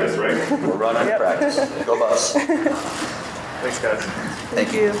 To practice, right? We're running to practice. Go Buffs. Thanks, guys.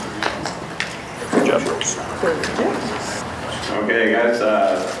 Thank you. Good job, Rose. Okay, guys.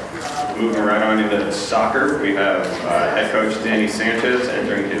 moving right on into soccer, we have head coach Danny Sanchez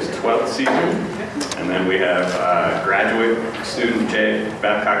entering his 12th season. And then we have graduate student Jay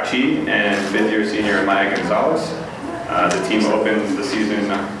Babcock-Chi and fifth-year senior Maya Gonzalez. The team opens the season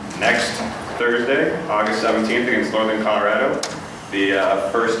next Thursday, August 17th against Northern Colorado. The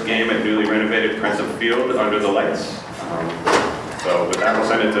first game at newly renovated Princip Field under the lights. So with that, we'll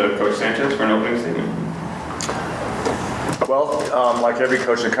send it to Coach Sanchez for an opening statement. Well, like every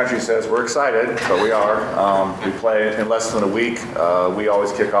coach in the country says, we're excited, but we are. We play in less than a week. We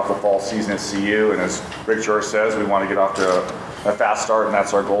always kick off the fall season at CU, and as Rick George says, we want to get off to a fast start, and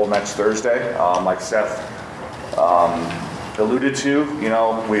that's our goal next Thursday. Like Seth alluded to,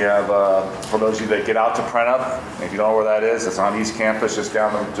 we have, for those of you that get out to Prentice, if you don't know where that is, it's on East Campus, just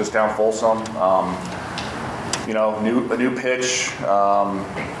down Folsom. A new pitch.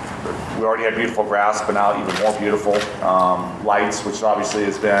 We already had beautiful grass, but now even more beautiful. Lights, which obviously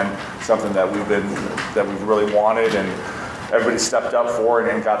has been something that we've really wanted, and everybody stepped up for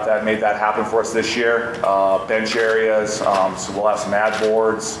it and made that happen for us this year. Bench areas, so we'll have some ad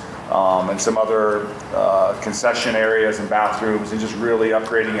boards, and some other concession areas and bathrooms, and just really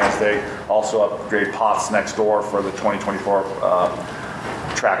upgrading as they also upgrade pots next door for the 2024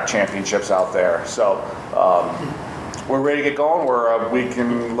 track championships out there. So. We're ready to get going. We're a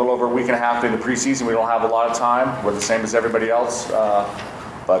little over a week and a half into preseason. We don't have a lot of time. We're the same as everybody else.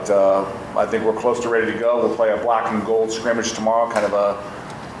 But I think we're close to ready to go. We'll play a black and gold scrimmage tomorrow, kind of a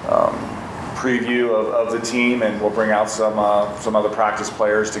preview of the team, and we'll bring out some other practice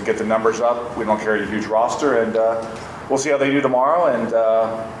players to get the numbers up. We don't carry a huge roster, and we'll see how they do tomorrow. And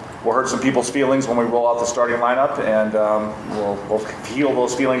we'll hurt some people's feelings when we roll out the starting lineup, and we'll heal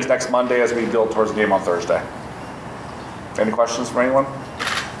those feelings next Monday as we build towards the game on Thursday. Any questions from anyone?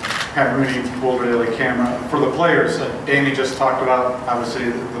 Pat Rooney, Boulder Daily Camera. For the players, Danny just talked about,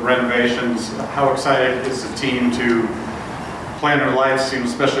 obviously, the renovations. How excited is the team to play under the lights,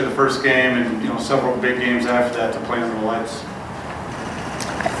 especially the first game and several big games after that to play under the lights?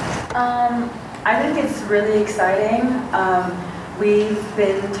 I think it's really exciting. We've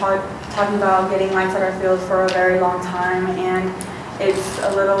been talking about getting lights at our field for a very long time, and it's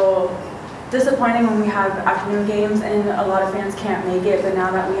a little disappointing when we have afternoon games and a lot of fans can't make it, but now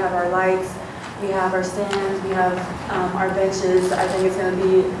that we have our lights, we have our stands, we have our benches, I think it's going to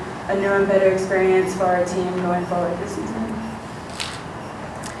be a new and better experience for our team going forward this season.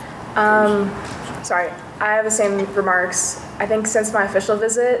 Sorry, I have the same remarks. I think since my official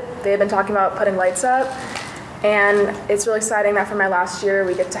visit, they've been talking about putting lights up, and it's really exciting that for my last year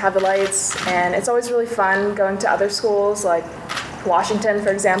we get to have the lights, and it's always really fun going to other schools like Washington,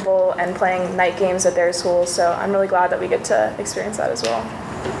 for example, and playing night games at their schools. So I'm really glad that we get to experience that as well.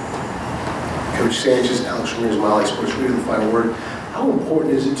 Coach Sanchez, Alex Ramirez, Mile High Sports Radio, the final word. How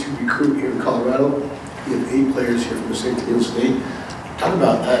important is it to recruit here in Colorado? You have 8 players here from the St. Taylor State. Talk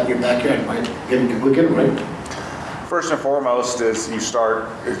about that in your backyard, right? We'll get them right. First and foremost is you start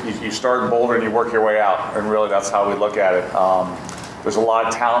in Boulder and you work your way out, and really that's how we look at it. There's a lot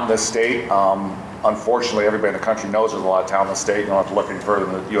of talent in this state. Unfortunately, everybody in the country knows there's a lot of talent in the state. You don't have to look any further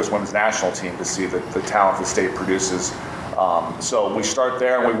than the U.S. women's national team to see the talent the state produces. So we start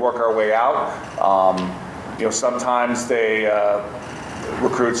there and we work our way out. Sometimes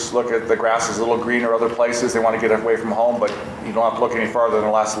recruits look at the grass is a little greener other places. They want to get away from home, but you don't have to look any farther than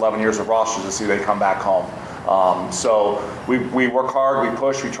the last 11 years of rosters to see they come back home. So we work hard, we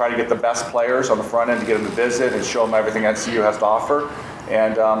push, we try to get the best players on the front end to get them to visit and show them everything CU has to offer.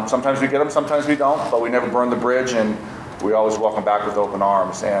 And sometimes we get them, sometimes we don't, but we never burn the bridge, and we always welcome back with open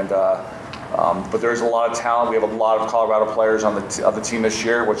arms. And but there's a lot of talent. We have a lot of Colorado players on the team this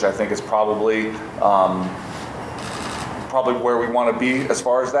year, which I think is probably where we want to be as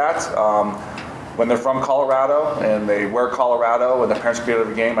far as that. When they're from Colorado and they wear Colorado and the parents compete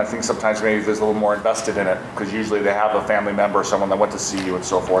every game, I think sometimes maybe there's a little more invested in it because usually they have a family member or someone that went to CU and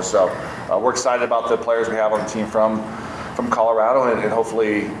so forth. So we're excited about the players we have on the team from Colorado, and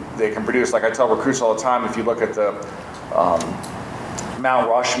hopefully they can produce. Like I tell recruits all the time, if you look at the Mount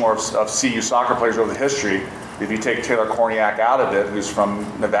Rushmore of CU soccer players over the history, if you take Taylor Korniak out of it, who's from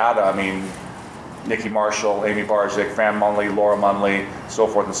Nevada, I mean, Nikki Marshall, Amy Barczyk, Fran Munley, Laura Munley, so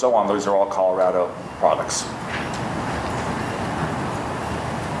forth and so on, those are all Colorado products.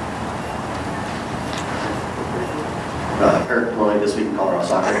 Eric Maloney, This Week in Colorado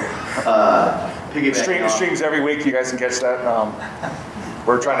Soccer. Streams every week. You guys can catch that.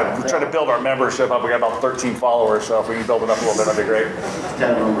 We're trying to build our membership up. We got about 13 followers, so if we can build it up a little bit, that'd be great.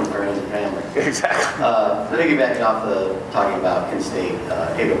 10 of them are friends and family. Exactly. Piggybacking off talking about Penn State,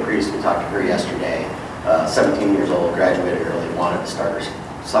 Ava Priest, we talked to her yesterday. 17 years old, graduated early, wanted to start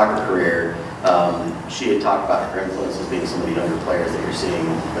soccer career, she had talked about her influences being some of the younger players that you're seeing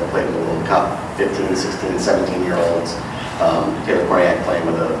that played in the World Cup, 15, 16, 17-year-olds. Taylor Korniak playing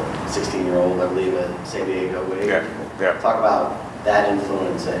with a 16-year-old, I believe, at San Diego. Talk about that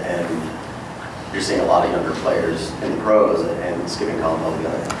influence, and you're seeing a lot of younger players in the pros and skipping college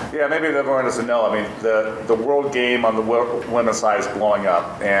altogether. Yeah, maybe everyone doesn't know. I mean, the world game on the women's side is blowing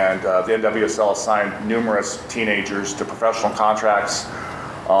up, and the NWSL signed numerous teenagers to professional contracts.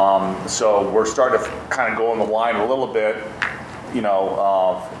 So we're starting to kind of go in the line a little bit,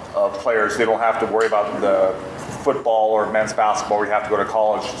 of players. They don't have to worry about the football or men's basketball where you have to go to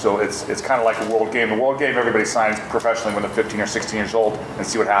college. So it's kind of like the world game. The world game, everybody signs professionally when they're 15 or 16 years old and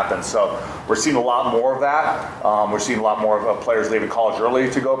see what happens. So we're seeing a lot more of that. We're seeing a lot more of players leaving college early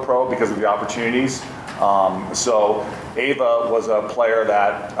to go pro because of the opportunities. So Ava was a player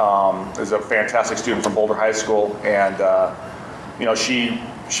that is a fantastic student from Boulder High School, and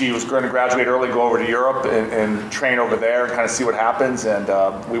she was going to graduate early, go over to Europe and train over there and kind of see what happens. And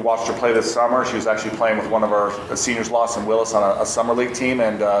we watched her play this summer. She was actually playing with one of our seniors, Lawson Willis, on a summer league team.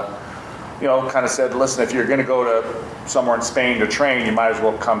 And, kind of said, listen, if you're going to go to somewhere in Spain to train, you might as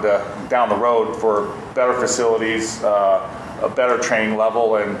well come down the road for better facilities, a better training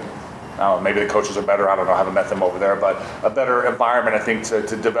level, and I don't know, maybe the coaches are better. I don't know, I haven't met them over there, but a better environment, I think,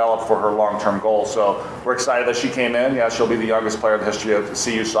 to develop for her long-term goals. So we're excited that she came in. Yeah, she'll be the youngest player in the history of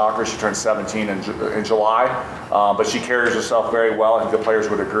CU soccer. She turned 17 in July, but she carries herself very well. I think the players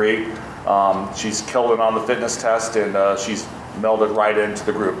would agree. She's killed it on the fitness test, and she's melded right into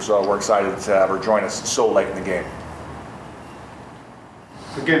the group. So we're excited to have her join us so late in the game.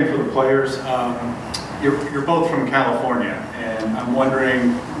 Again, for the players, you're both from California, and I'm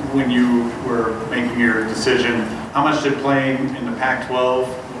wondering, when you were making your decision, how much did playing in the Pac-12,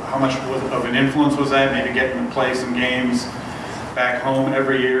 how much of an influence was that? Maybe getting to play some games back home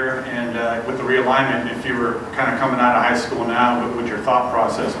every year, and with the realignment, if you were kind of coming out of high school now, would your thought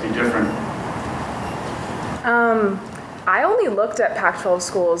process be different? I only looked at Pac-12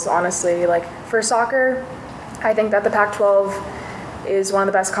 schools, honestly. Like, for soccer, I think that the Pac-12 is one of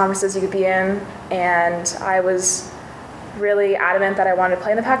the best conferences you could be in, and I was really adamant that I wanted to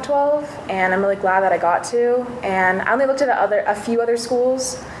play in the Pac-12, and I'm really glad that I got to. And I only looked at a few other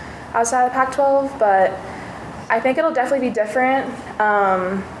schools outside of the Pac-12, but I think it'll definitely be different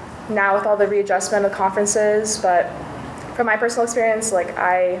now with all the readjustment of conferences. But from my personal experience, like,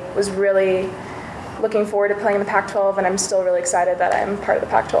 I was really looking forward to playing in the Pac-12, and I'm still really excited that I'm part of the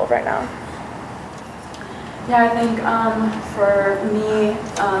Pac-12 right now. Yeah, I think for me,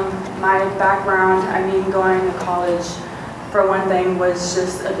 my background, going to college, for one thing, was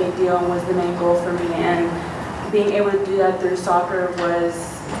just a big deal and was the main goal for me. And being able to do that through soccer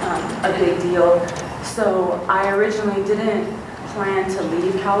was a big deal. So I originally didn't plan to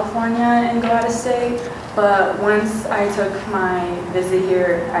leave California and go out of state, but once I took my visit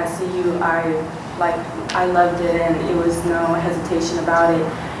here at CU, I loved it, and it was no hesitation about it.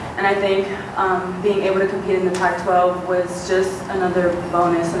 And I think being able to compete in the Pac-12 was just another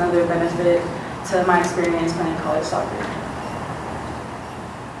bonus, another benefit to my experience playing college soccer.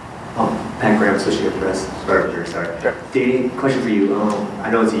 Pat Graham, Associated Press. Sorry. Danny, question for you.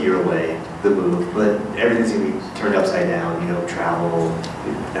 I know it's a year away, the move, but everything's going to be turned upside down, travel,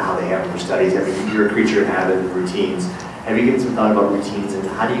 how they have for studies. You're a creature of habit and routines. Have you given some thought about routines, and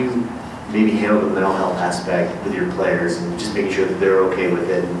how do you maybe handle the mental health aspect with your players and just making sure that they're okay with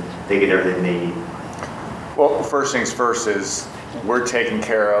it and they get everything they need? Well, first things first is we're taking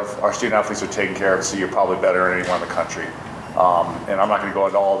care of, our student athletes are taken care of, so you're probably better than anyone in the country. And I'm not going to go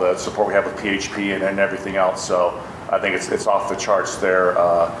into all the support we have with PHP and everything else, so I think it's off the charts there,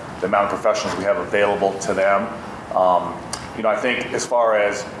 the amount of professionals we have available to them. I think as far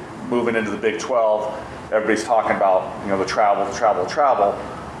as moving into the Big 12, everybody's talking about, the travel.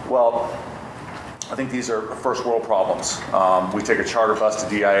 Well, I think these are first world problems. We take a charter bus to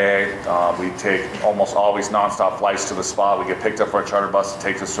DIA. We take almost always nonstop flights to the spot. We get picked up for a charter bus that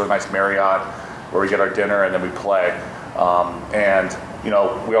takes us to a nice Marriott where we get our dinner and then we play.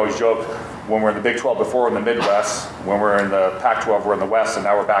 We always joke when we're in the Big 12 before in the Midwest, when we're in the Pac-12 we're in the West, and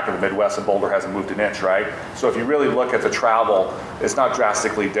now we're back in the Midwest and Boulder hasn't moved an inch, right? So if you really look at the travel, it's not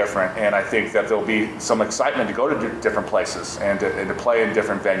drastically different, and I think that there'll be some excitement to go to different places and to play in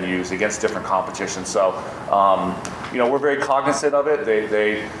different venues against different competitions. So, we're very cognizant of it.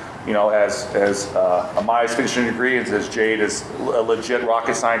 They as Amaya's finishing a degree, and as Jade is a legit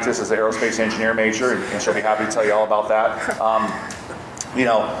rocket scientist, as an aerospace engineer major, and she'll be happy to tell you all about that.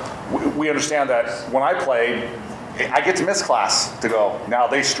 We understand that when I played, I get to miss class to go. Now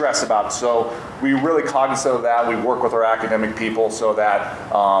they stress about it. So we really cognizant of that. We work with our academic people so that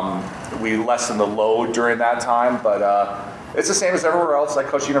we lessen the load during that time. But it's the same as everywhere else. I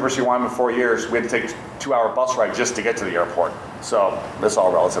coached University of Wyoming for 4 years. We had to take a 2-hour bus ride just to get to the airport. So it's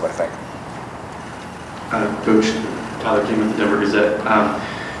all relative, I think. Coach Tyler King with the Denver Gazette.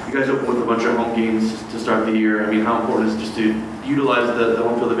 You guys opened with a bunch of home games to start the year. I mean, how important is it just to utilize the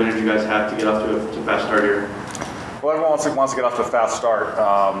home field advantage you guys have to get off to a fast start here? Well, everyone wants to get off to a fast start,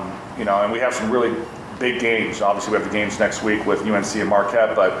 and we have some really big games. Obviously, we have the games next week with UNC and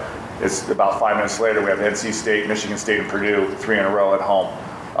Marquette, but it's about 5 minutes later. We have NC State, Michigan State, and Purdue, 3 in a row at home.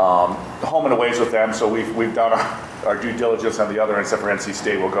 Home and aways with them, so we've done our due diligence on the other end, except for NC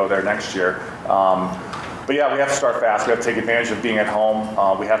State. We'll go there next year. But yeah, we have to start fast. We have to take advantage of being at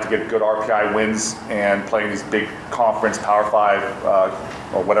home. We have to get good RPI wins and playing these big conference Power 5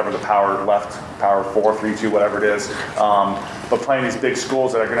 or whatever the Power left, Power 4, 3, 2, whatever it is. But playing these big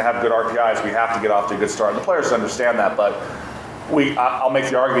schools that are going to have good RPIs, we have to get off to a good start. And the players understand that, but I'll make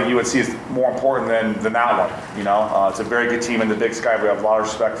the argument UNC is more important than that one. It's a very good team in the Big Sky. We have a lot of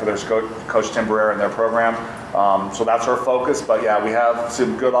respect for their coach Tim Barrera and their program. So that's our focus. But yeah, we have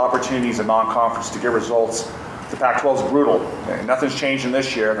some good opportunities in non-conference to get results. The Pac-12 is brutal. Nothing's changing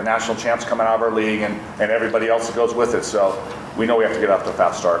this year. The national champs coming out of our league and everybody else that goes with it. So we know we have to get off to a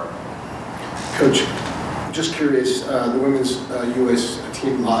fast start. Coach, just curious, the women's U.S.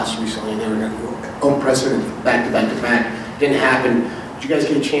 team lost recently. They were unprecedented back-to-back-to-back. Didn't happen. Did you guys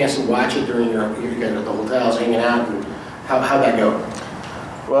get a chance to watch it during your guys at the hotels, hanging out, and how'd that go?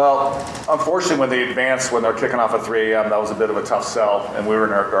 Well, unfortunately, when they advanced, when they're kicking off at 3 a.m., that was a bit of a tough sell, and we were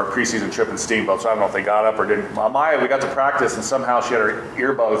in our preseason trip in Steamboat, so I don't know if they got up or didn't. Maya, we got to practice, and somehow she had her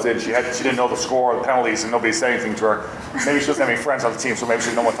earbuds in. She didn't know the score or the penalties, and nobody said anything to her. Maybe she doesn't have any friends on the team, so maybe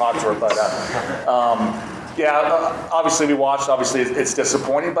no one talked to her. But obviously we watched. Obviously, it's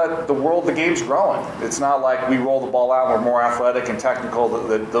disappointing, but the game's growing. It's not like we roll the ball out and we're more athletic and technical.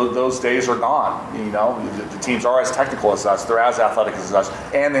 Those days are gone. The teams are as technical as us. They're as athletic as us,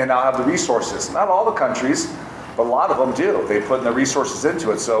 and they now have the resources. Not all the countries, but a lot of them do. They put in the resources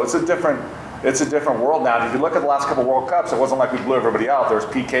into it. So it's a different world now. And if you look at the last couple of World Cups, it wasn't like we blew everybody out. There's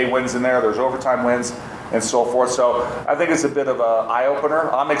PK wins in there. There's overtime wins. And so forth. So I think it's a bit of an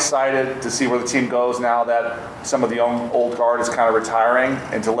eye-opener. I'm excited to see where the team goes now that some of the old guard is kind of retiring,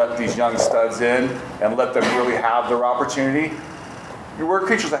 and to let these young studs in and let them really have their opportunity. We're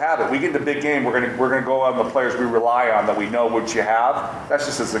creatures of habit. We get into the big game, we're gonna go on the players we rely on that we know what you have. That's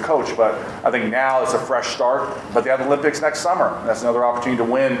just as the coach. But I think now it's a fresh start. But they have the Olympics next summer. That's another opportunity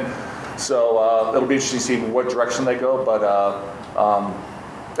to win. So it'll be interesting to see what direction they go. But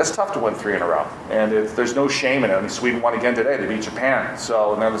it's tough to win 3 in a row, and there's no shame in it. I mean, Sweden won again today. They beat Japan,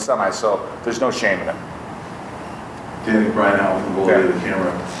 so and they're in the semis, so there's no shame in it. Danny, Brian Howell from Goal to the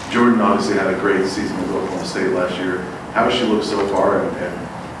Camera. Jordan obviously had a great season with Oklahoma State last year. How has she looked so far?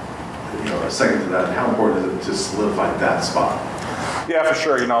 And a second to that, how important is it to solidify that spot? Yeah, for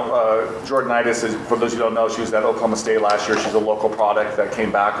sure. Jordanitis is, for those who don't know, she was at Oklahoma State last year. She's a local product that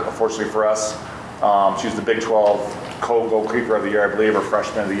came back, unfortunately for us. She was the Big 12 co-goalkeeper of the year, I believe, or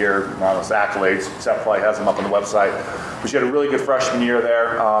freshman of the year. Those accolades. Seth probably has them up on the website. But she had a really good freshman year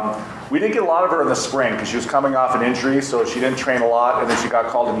there. We didn't get a lot of her in the spring because she was coming off an injury, so she didn't train a lot. And then she got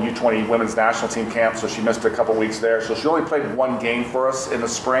called in the U20 women's national team camp, so she missed a couple weeks there. So she only played 1 game for us in the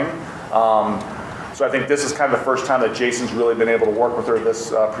spring. So I think this is kind of the first time that Jason's really been able to work with her this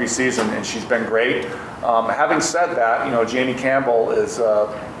preseason, and she's been great. Having said that, Jamie Campbell is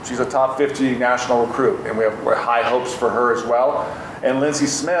she's a top 50 national recruit, and we have high hopes for her as well. And Lindsay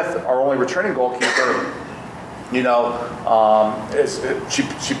Smith, our only returning goalkeeper, she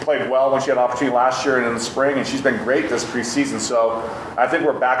played well when she had an opportunity last year and in the spring, and she's been great this preseason. So I think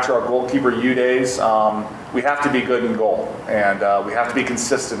we're back to our goalkeeper U days. We have to be good in goal, and we have to be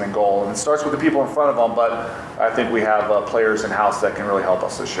consistent in goal. And it starts with the people in front of them, but I think we have players in-house that can really help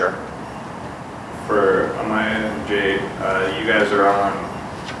us this year. For Amaya and Jade, you guys are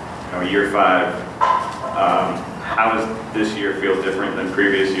on year 5. How does this year feel different than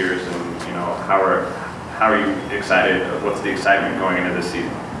previous years, and how are you excited? What's the excitement going into this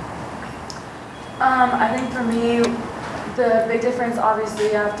season? I think for me, the big difference,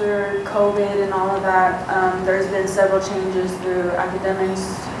 obviously, after COVID and all of that, there's been several changes through academics,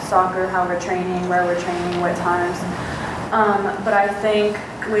 soccer, how we're training, where we're training, what times. But I think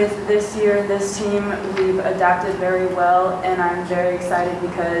with this year, this team, we've adapted very well, and I'm very excited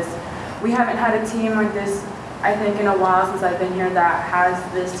because we haven't had a team like this, I think, in a while since I've been here that has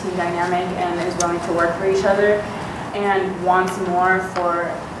this team dynamic and is willing to work for each other and wants more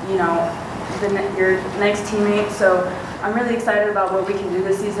for, your next teammate. So I'm really excited about what we can do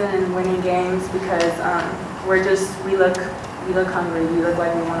this season and winning games because we look hungry. We look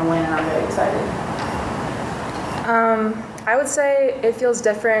like we want to win, and I'm very excited. I would say it feels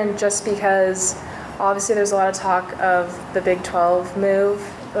different just because obviously there's a lot of talk of the Big 12 move,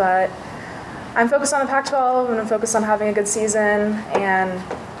 but I'm focused on the Pac-12 and I'm focused on having a good season, and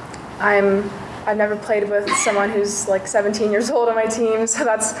I've never played with someone who's like 17 years old on my team, so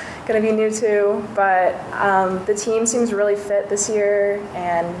that's going to be new too, but the team seems really fit this year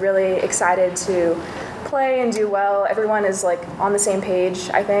and really excited to play and do well. Everyone is like on the same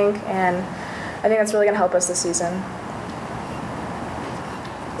page, I think, and I think that's really going to help us this season.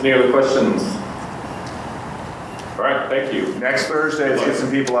 Any other questions? All right, thank you. Next Thursday, let's get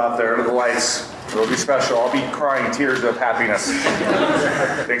some people out there under the lights. It'll be special. I'll be crying tears of happiness.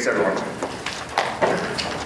 Thanks, everyone.